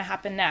what's going to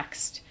happen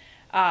next.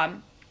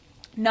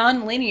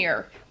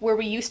 Non-linear, where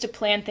we used to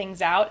plan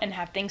things out and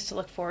have things to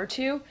look forward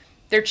to,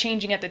 they're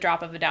changing at the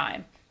drop of a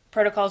dime.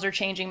 Protocols are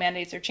changing,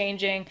 mandates are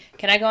changing.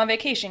 Can I go on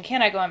vacation?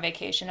 Can I go on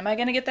vacation? Am I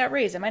going to get that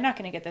raise? Am I not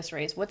going to get this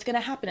raise? What's going to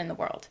happen in the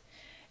world?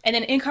 And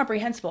then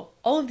incomprehensible,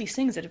 all of these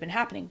things that have been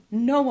happening.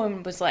 No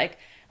one was like,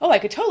 oh, I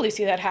could totally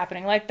see that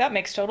happening. Like, that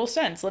makes total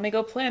sense. Let me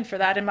go plan for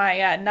that in my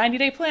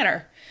 90-day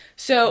planner.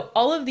 So,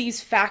 all of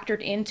these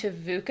factored into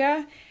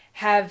VUCA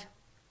have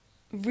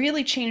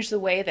really changed the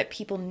way that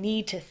people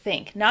need to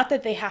think. Not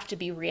that they have to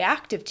be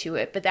reactive to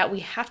it, but that we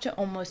have to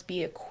almost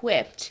be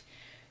equipped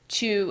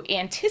to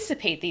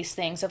anticipate these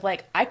things of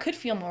like, I could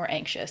feel more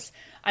anxious.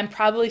 I'm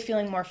probably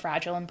feeling more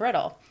fragile and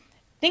brittle.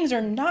 Things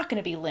are not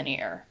going to be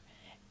linear.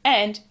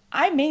 And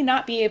I may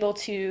not be able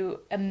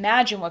to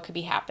imagine what could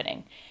be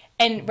happening.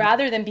 And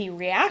rather than be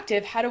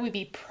reactive, how do we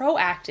be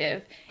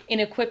proactive in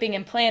equipping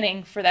and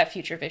planning for that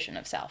future vision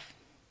of self?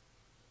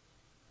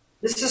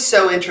 This is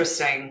so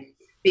interesting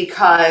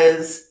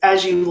because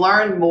as you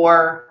learn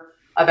more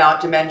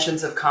about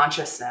dimensions of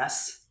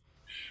consciousness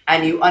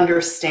and you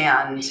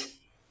understand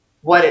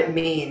what it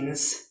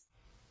means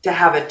to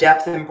have a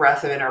depth and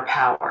breadth of inner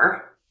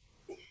power,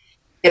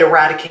 it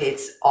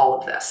eradicates all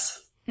of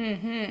this.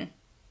 Mm-hmm.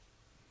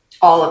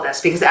 All of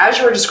this. Because as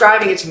you were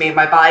describing it to me,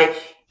 my body,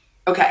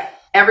 okay,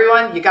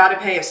 everyone, you got to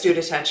pay astute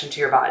attention to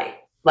your body.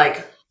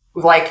 Like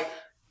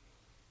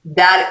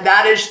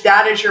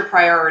that is your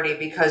priority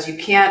because you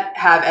can't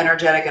have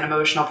energetic and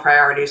emotional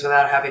priorities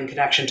without having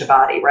connection to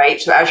body,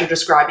 right? So as you're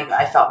describing,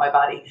 I felt my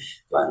body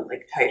going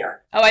like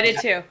tighter. Oh, I did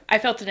too. I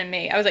felt it in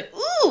me. I was like,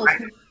 ooh.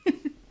 Right.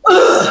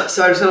 Ugh.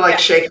 So I just like Yeah.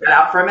 shake that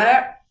out for a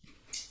minute.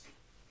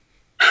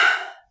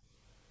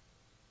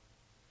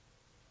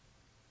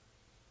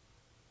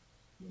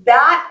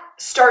 That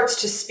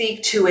starts to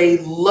speak to a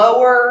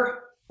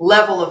lower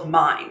level of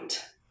mind.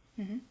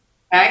 Mm-hmm.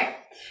 Okay?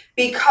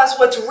 Because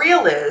what's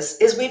real is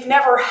we've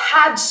never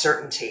had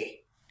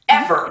certainty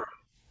Mm-hmm. ever.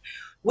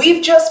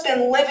 We've just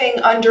been living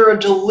under a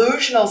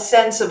delusional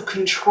sense of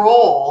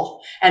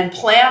control and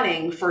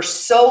planning for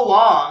so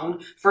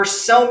long, for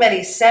so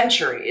many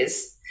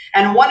centuries.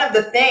 And one of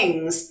the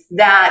things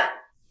that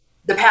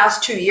the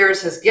past 2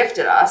 years has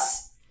gifted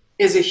us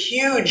is a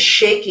huge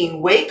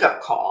shaking wake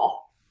up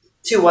call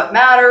to what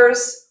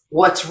matters,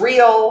 what's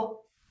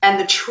real, and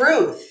the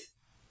truth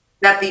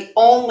that the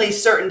only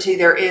certainty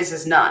there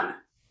is none.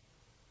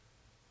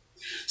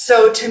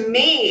 So to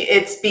me,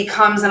 it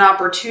becomes an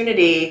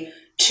opportunity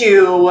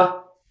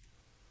to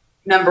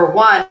Number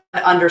one,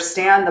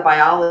 understand the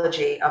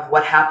biology of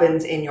what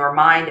happens in your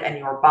mind and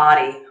your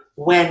body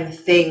when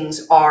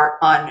things are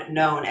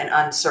unknown and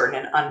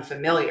uncertain and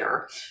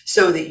unfamiliar,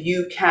 so that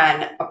you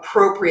can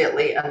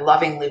appropriately and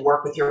lovingly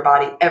work with your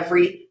body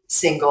every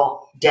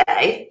single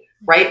day,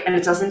 right? And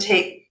it doesn't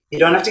take, you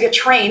don't have to get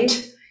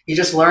trained. You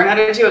just learn how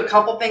to do a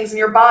couple things in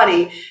your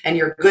body and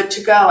you're good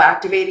to go,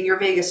 activating your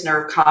vagus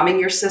nerve, calming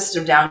your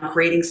system down,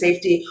 creating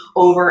safety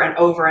over and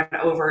over and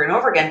over and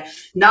over again.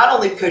 Not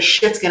only because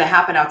shit's going to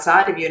happen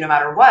outside of you no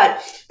matter what,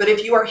 but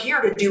if you are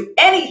here to do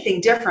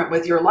anything different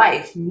with your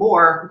life,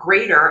 more,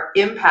 greater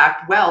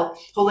impact,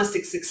 wealth,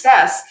 holistic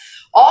success,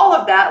 all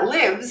of that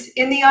lives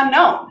in the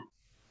unknown.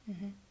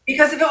 Mm-hmm.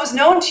 Because if it was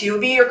known to you, it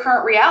would be your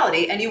current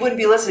reality and you wouldn't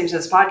be listening to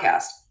this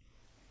podcast.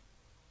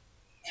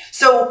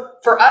 So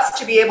for us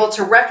to be able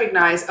to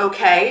recognize,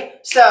 okay,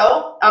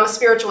 so I'm a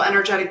spiritual,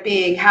 energetic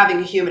being having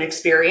a human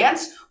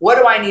experience. What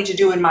do I need to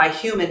do in my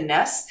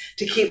humanness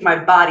to keep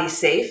my body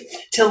safe?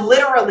 To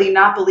literally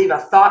not believe a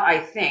thought I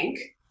think,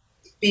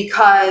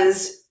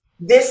 because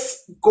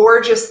this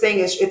gorgeous thing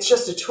it's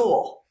just a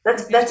tool.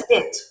 That's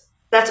it.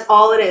 That's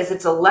all it is.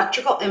 It's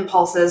electrical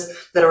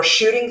impulses that are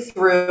shooting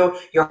through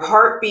your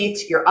heart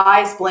beats, your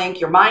eyes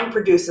blink, your mind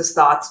produces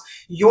thoughts.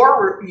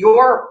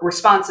 Your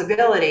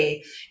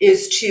responsibility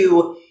is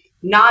to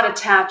not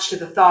attach to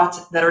the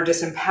thoughts that are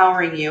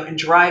disempowering you and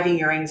driving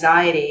your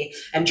anxiety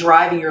and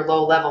driving your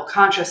low level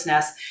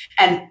consciousness,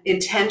 and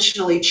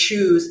intentionally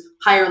choose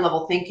higher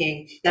level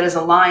thinking that is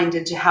aligned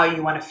into how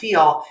you want to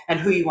feel and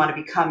who you want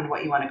to become and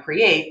what you want to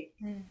create.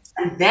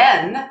 And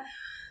then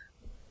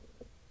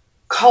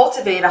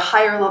cultivate a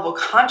higher level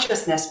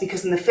consciousness,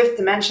 because in the fifth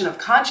dimension of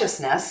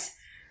consciousness,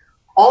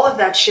 all of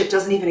that shit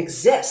doesn't even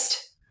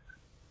exist.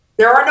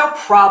 There are no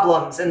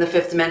problems in the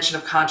fifth dimension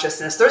of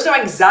consciousness. There's no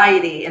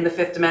anxiety in the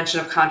fifth dimension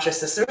of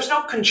consciousness. There's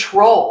no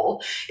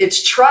control.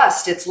 It's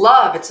trust, it's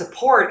love, it's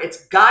support,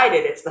 it's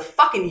guided. It's the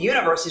fucking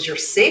universe is your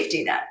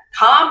safety net.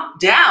 Calm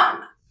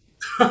down,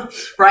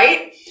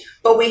 right?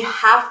 But we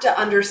have to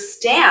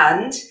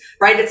understand,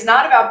 right? It's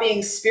not about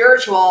being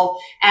spiritual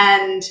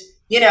and,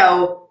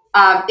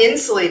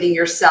 insulating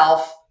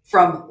yourself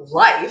from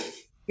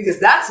life, because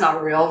that's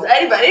not real.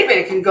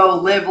 Anybody can go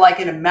live like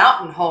in a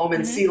mountain home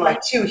and see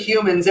like two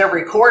humans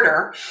every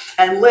quarter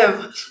and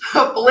live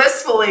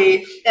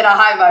blissfully in a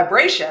high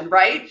vibration,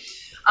 right?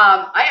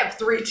 I have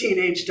 3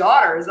 teenage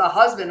daughters, a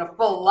husband, a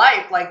full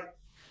life. Like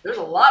there's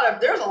a lot of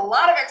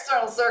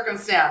external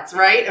circumstance,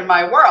 right, in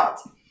my world.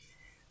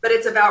 But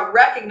it's about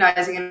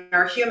recognizing in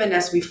our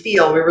humanness, we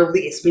feel, we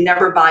release, we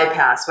never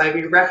bypass, right?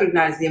 We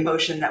recognize the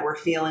emotion that we're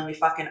feeling, we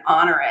fucking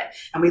honor it,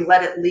 and we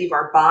let it leave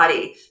our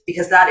body,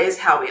 because that is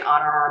how we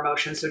honor our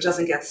emotions, so it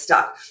doesn't get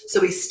stuck.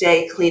 So we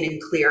stay clean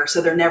and clear.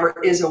 So there never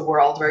is a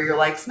world where you're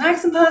like, smack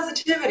some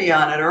positivity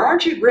on it, or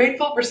aren't you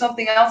grateful for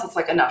something else? It's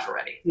like, enough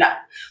already. No,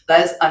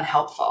 that is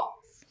unhelpful.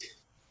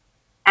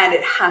 And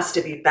it has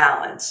to be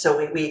balanced.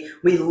 So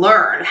we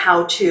learn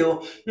how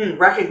to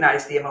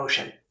recognize the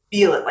emotion,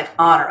 feel it, like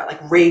honor it,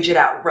 like rage it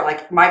out.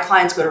 Like my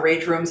clients go to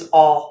rage rooms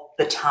all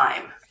the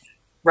time,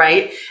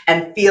 right?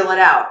 And feel it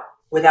out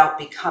without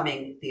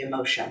becoming the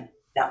emotion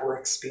that we're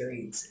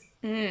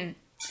experiencing.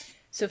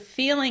 So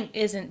feeling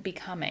isn't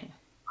becoming.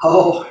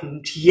 Oh,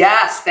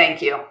 yes.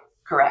 Thank you.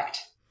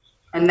 Correct.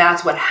 And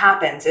that's what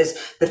happens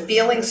is the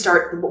feelings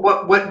start,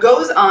 what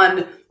goes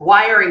on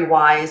wiring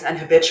wise and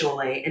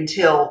habitually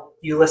until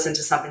you listen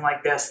to something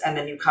like this and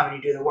then you come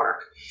and you do the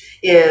work,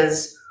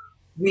 is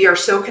we are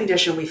so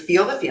conditioned, we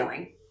feel the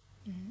feeling,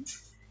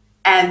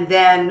 and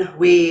then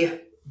we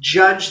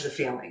judge the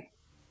feeling.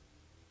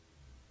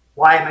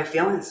 Why am I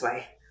feeling this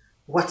way?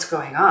 What's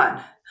going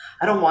on?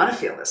 I don't want to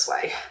feel this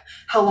way.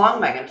 How long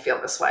am I going to feel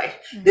this way?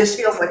 This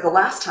feels like the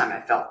last time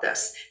I felt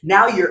this.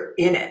 Now you're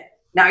in it.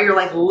 Now you're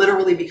like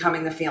literally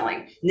becoming the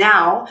feeling.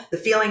 Now the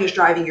feeling is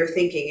driving your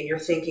thinking, and your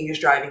thinking is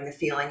driving the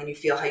feeling, and you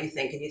feel how you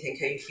think and you think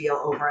how you feel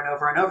over and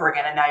over and over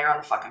again. And now you're on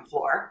the fucking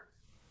floor,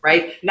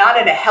 right? Not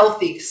in a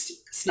healthy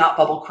snot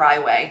bubble cry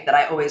way that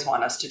I always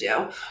want us to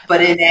do, but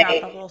in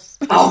a,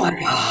 oh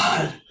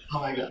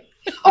my God.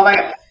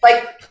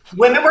 Like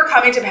women were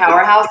coming to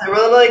Powerhouse. They were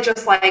literally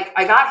just like,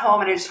 I got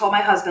home and I just told my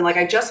husband, like,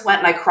 I just went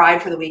and I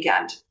cried for the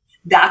weekend.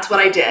 That's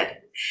what I did.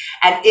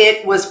 And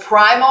it was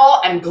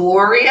primal and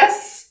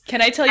glorious.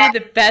 Can I tell you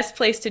the best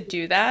place to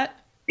do that?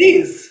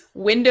 Please.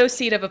 Window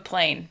seat of a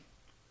plane.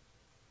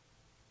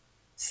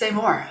 Say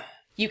more.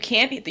 You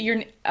can't,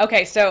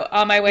 okay, so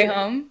on my way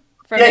home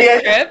from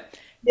this trip,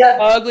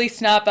 ugly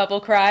snot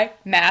bubble cry,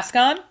 mask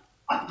on.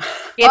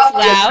 It's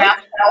loud.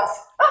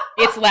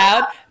 It's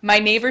loud. My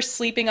neighbor's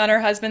sleeping on her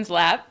husband's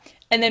lap.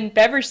 And then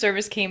beverage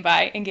service came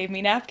by and gave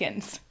me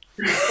napkins.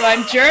 So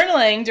I'm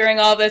journaling during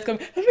all this going,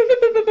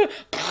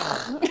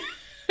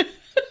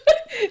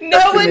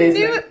 no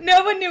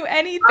one knew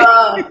anything.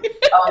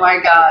 Oh my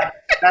God.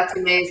 That's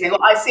amazing.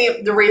 Well, I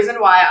see the reason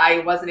why I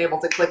wasn't able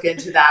to click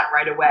into that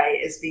right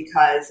away is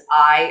because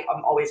I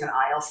am always an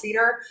aisle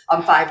seater.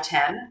 I'm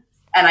 5'10",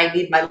 and I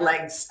need my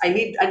legs. I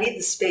need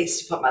the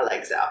space to put my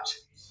legs out.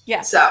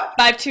 Yeah. So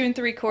 5'2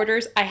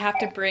 3/4". I have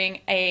to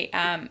bring a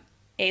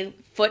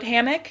foot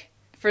hammock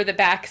for the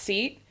back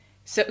seat,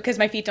 so because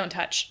my feet don't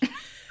touch.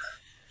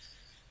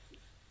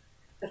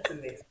 That's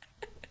amazing.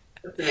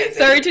 That's amazing.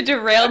 Sorry to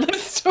derail the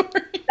story.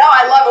 No,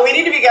 I love it. We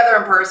need to be together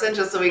in person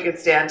just so we can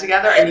stand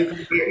together, and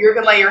you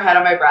can lay your head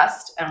on my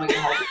breast, and we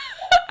can hold.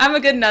 I'm a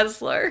good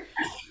nuzzler.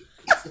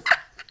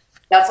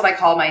 That's what I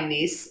call my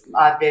niece,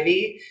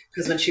 Vivi,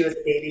 because when she was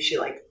a baby, she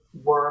like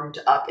wormed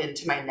up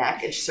into my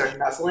neck and she started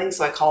nuzzling.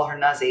 So I call her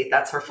Nuzzy.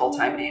 That's her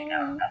full-time name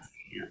now.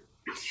 Yeah.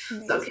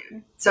 So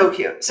cute. So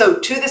cute. So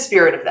to the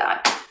spirit of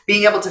that,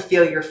 being able to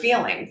feel your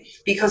feeling,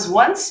 because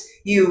once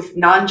you've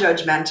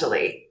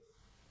non-judgmentally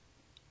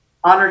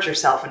honored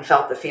yourself and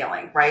felt the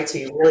feeling, right? So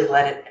you really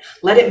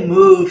let it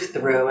move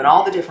through in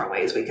all the different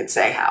ways we could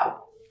say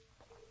how.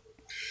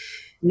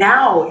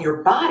 Now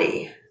your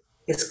body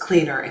is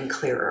cleaner and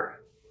clearer.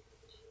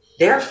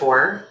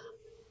 Therefore,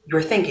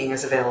 your thinking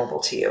is available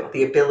to you,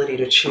 the ability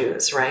to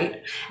choose,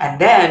 right? And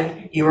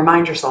then you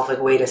remind yourself,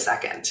 like, wait a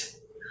second.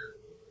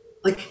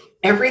 Like,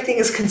 everything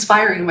is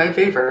conspiring in my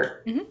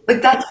favor. Mm-hmm.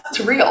 Like, that's what's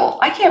real.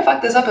 I can't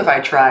fuck this up if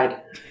I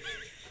tried.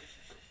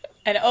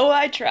 And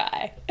I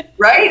try.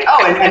 Right?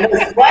 Oh, and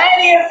there's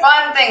plenty of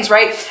fun things,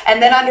 right?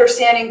 And then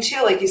understanding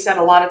too, like you said,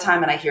 a lot of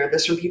time, and I hear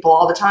this from people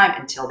all the time,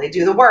 until they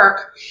do the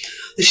work,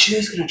 the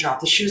shoe's going to drop,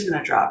 the shoe's going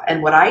to drop.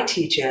 And what I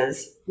teach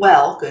is,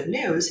 well, good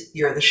news,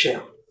 you're the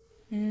shoe.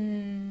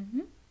 Mm-hmm.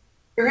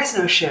 There is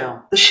no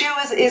shoe. The shoe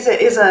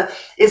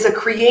is a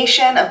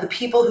creation of the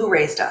people who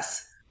raised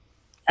us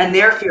and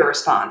their fear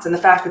response, and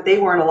the fact that they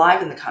weren't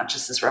alive in the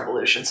consciousness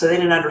revolution, so they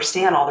didn't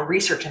understand all the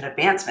research and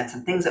advancements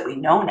and things that we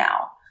know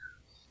now.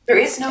 There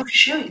is no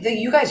shoe.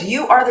 You guys,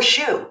 you are the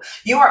shoe.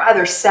 You are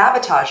either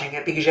sabotaging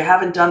it because you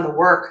haven't done the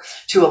work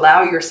to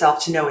allow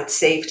yourself to know it's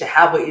safe to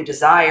have what you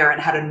desire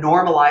and how to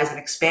normalize and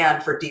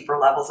expand for deeper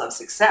levels of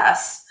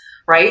success,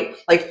 right?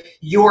 Like,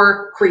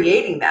 you're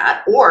creating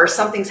that, or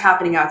something's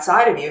happening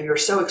outside of you and you're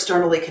so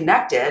externally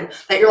connected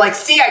that you're like,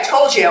 see, I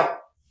told you.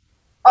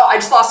 Oh, I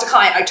just lost a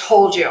client. I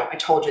told you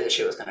the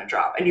shoe was going to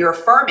drop. And you're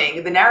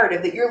affirming the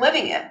narrative that you're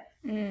living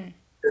in.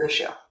 You're the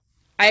shoe.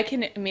 I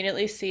can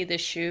immediately see the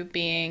shoe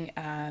being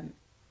an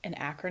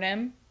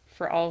acronym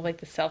for all of like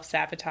the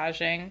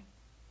self-sabotaging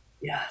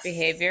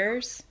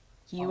behaviors.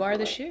 You are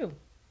the shoe.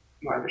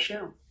 You are the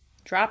shoe.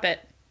 Drop it.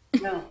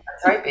 No,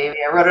 that's right, baby.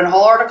 I wrote a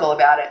whole article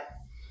about it.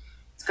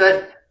 It's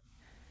good.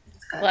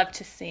 Love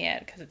to see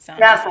it because it sounds.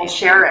 Yes, I'll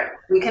share it.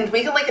 We can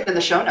link it in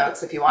the show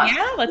notes if you want.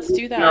 Yeah, let's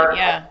do that.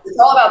 Yeah, it's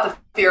all about the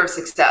fear of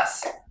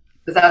success,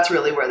 because that's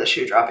really where the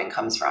shoe dropping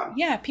comes from.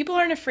 Yeah, people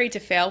aren't afraid to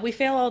fail. We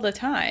fail all the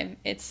time.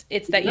 It's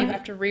that you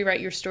have to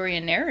rewrite your story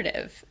and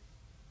narrative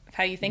of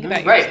how you think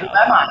about yourself. Right. Who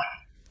am I?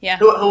 Yeah.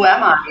 Who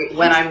am I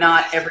when I'm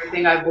not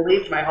everything I've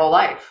believed my whole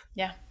life?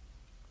 Yeah.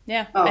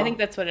 Yeah. I think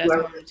that's what it has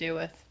more to do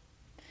with.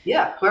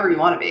 Yeah, whoever you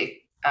want to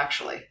be,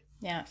 actually.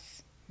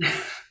 Yes. It's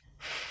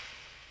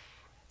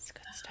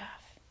good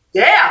stuff.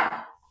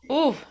 Yeah.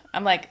 Ooh,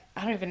 I'm like,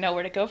 I don't even know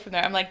where to go from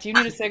there. I'm like, do you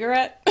need a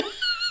cigarette?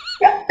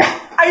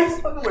 I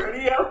swear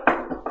to you.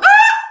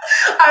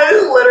 I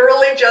was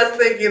literally just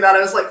thinking about it.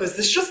 I was like, was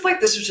this just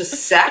like, this was just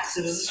sex?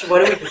 Is this,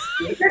 what do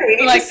we need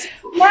to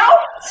smoke now?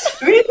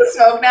 Do we need to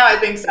smoke now? I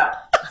think so.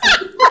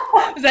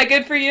 Is that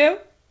good for you?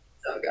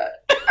 So good.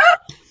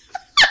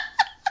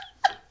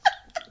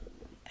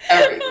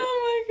 Everything.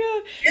 Oh my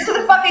God. These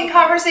are the fucking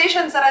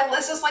conversations that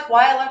this is like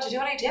why I love to do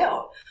what I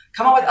do.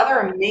 Come on with other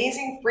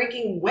amazing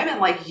freaking women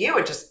like you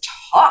and just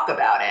talk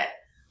about it.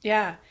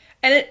 Yeah.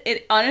 And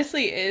it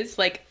honestly is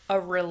like a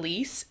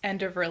release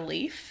and a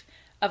relief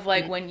of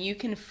like when you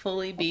can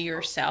fully be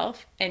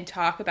yourself and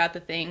talk about the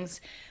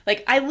things.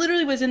 Like, I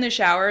literally was in the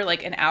shower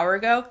like an hour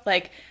ago,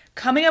 like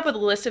coming up with a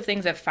list of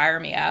things that fire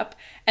me up.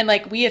 And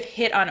like, we have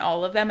hit on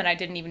all of them and I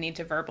didn't even need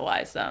to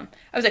verbalize them.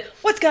 I was like,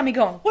 what's got me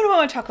going? What do I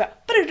want to talk about?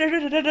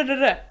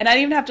 And I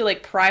didn't even have to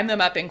like prime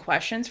them up in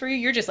questions for you.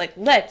 You're just like,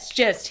 let's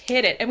just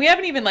hit it. And we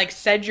haven't even like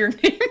said your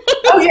name.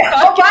 Oh yeah.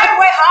 Oh, by the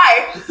way,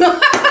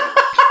 hi.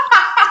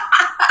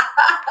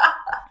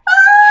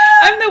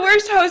 I'm the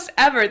worst host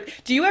ever.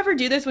 Do you ever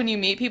do this when you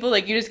meet people?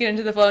 Like, you just get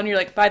into the flow and you're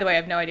like, by the way, I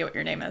have no idea what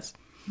your name is.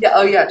 Yeah.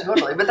 Oh yeah,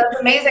 totally. But that's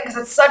amazing because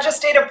it's such a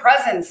state of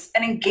presence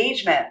and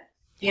engagement,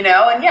 you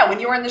know? And yeah, when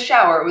you were in the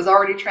shower, it was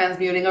already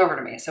transmuting over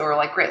to me. So we're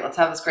like, great, let's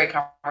have this great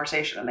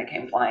conversation. And they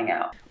came flying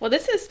out. Well,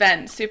 this has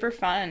been super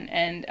fun.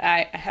 And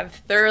I have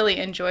thoroughly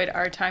enjoyed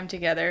our time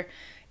together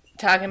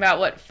talking about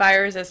what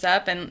fires us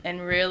up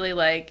and really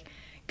like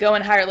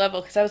going higher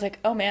level, because I was like,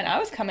 oh man, I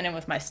was coming in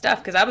with my stuff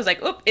because I was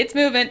like, oop, it's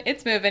moving,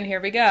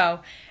 here we go.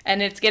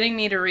 And it's getting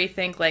me to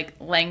rethink like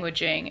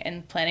languaging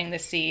and planting the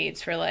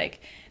seeds for like,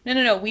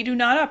 no, we do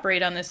not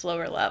operate on this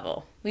lower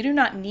level. We do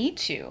not need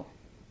to.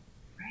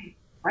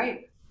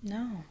 Right.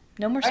 No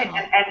more right.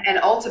 song. And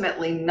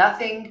ultimately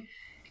nothing,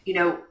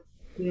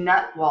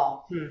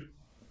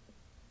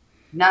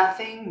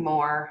 nothing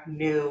more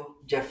new,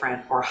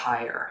 different, or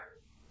higher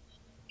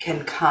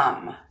can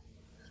come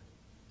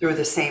through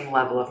the same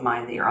level of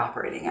mind that you're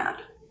operating at.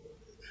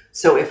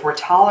 So if we're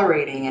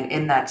tolerating and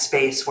in that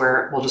space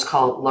where we'll just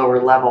call it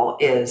lower level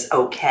is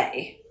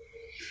okay,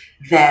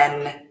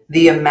 then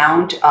the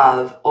amount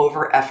of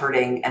over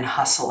efforting and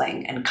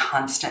hustling and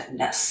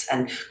constantness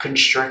and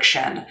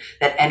constriction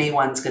that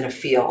anyone's going to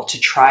feel to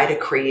try to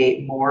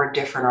create more,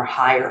 different, or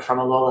higher from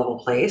a low level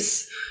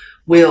place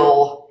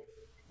will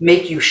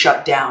make you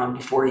shut down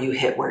before you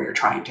hit where you're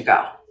trying to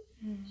go.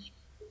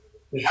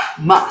 We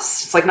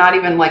must. It's like not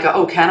even like,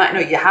 oh, can I? No,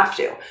 you have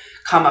to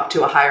come up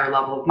to a higher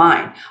level of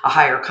mind, a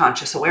higher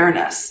conscious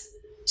awareness,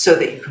 so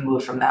that you can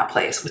move from that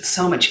place with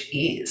so much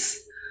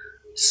ease.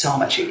 So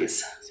much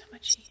ease. So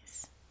much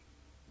ease.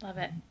 Love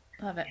it.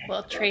 Love it.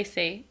 Well,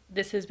 Tracy,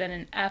 this has been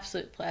an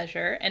absolute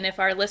pleasure. And if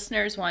our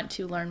listeners want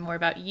to learn more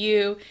about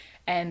you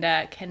and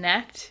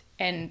connect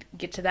and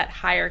get to that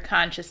higher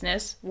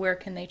consciousness, where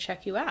can they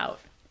check you out?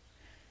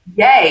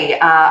 Yay.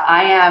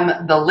 I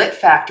am the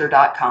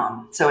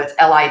littfactor.com. So it's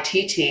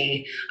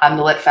LITT. I'm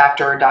the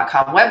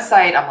littfactor.com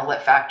website. I'm the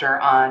Litt Factor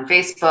on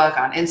Facebook,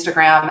 on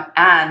Instagram.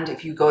 And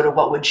if you go to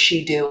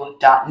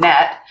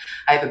whatwouldSheDo.net,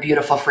 I have a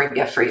beautiful free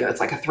gift for you. It's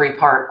like a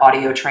 3-part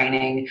audio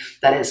training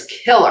that is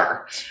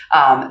killer,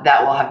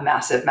 that will have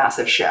massive,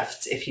 massive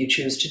shifts if you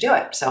choose to do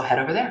it. So head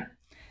over there.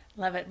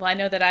 Love it. Well, I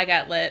know that I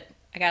got lit.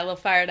 I got a little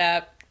fired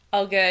up.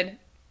 All good.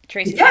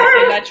 Tracy, thanks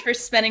so Yeah. much for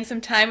spending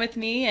some time with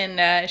me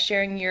and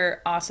sharing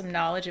your awesome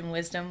knowledge and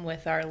wisdom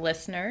with our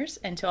listeners.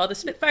 And to all the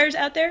Spitfires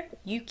out there,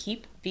 you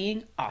keep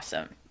being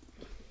awesome.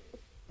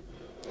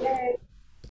 Yay.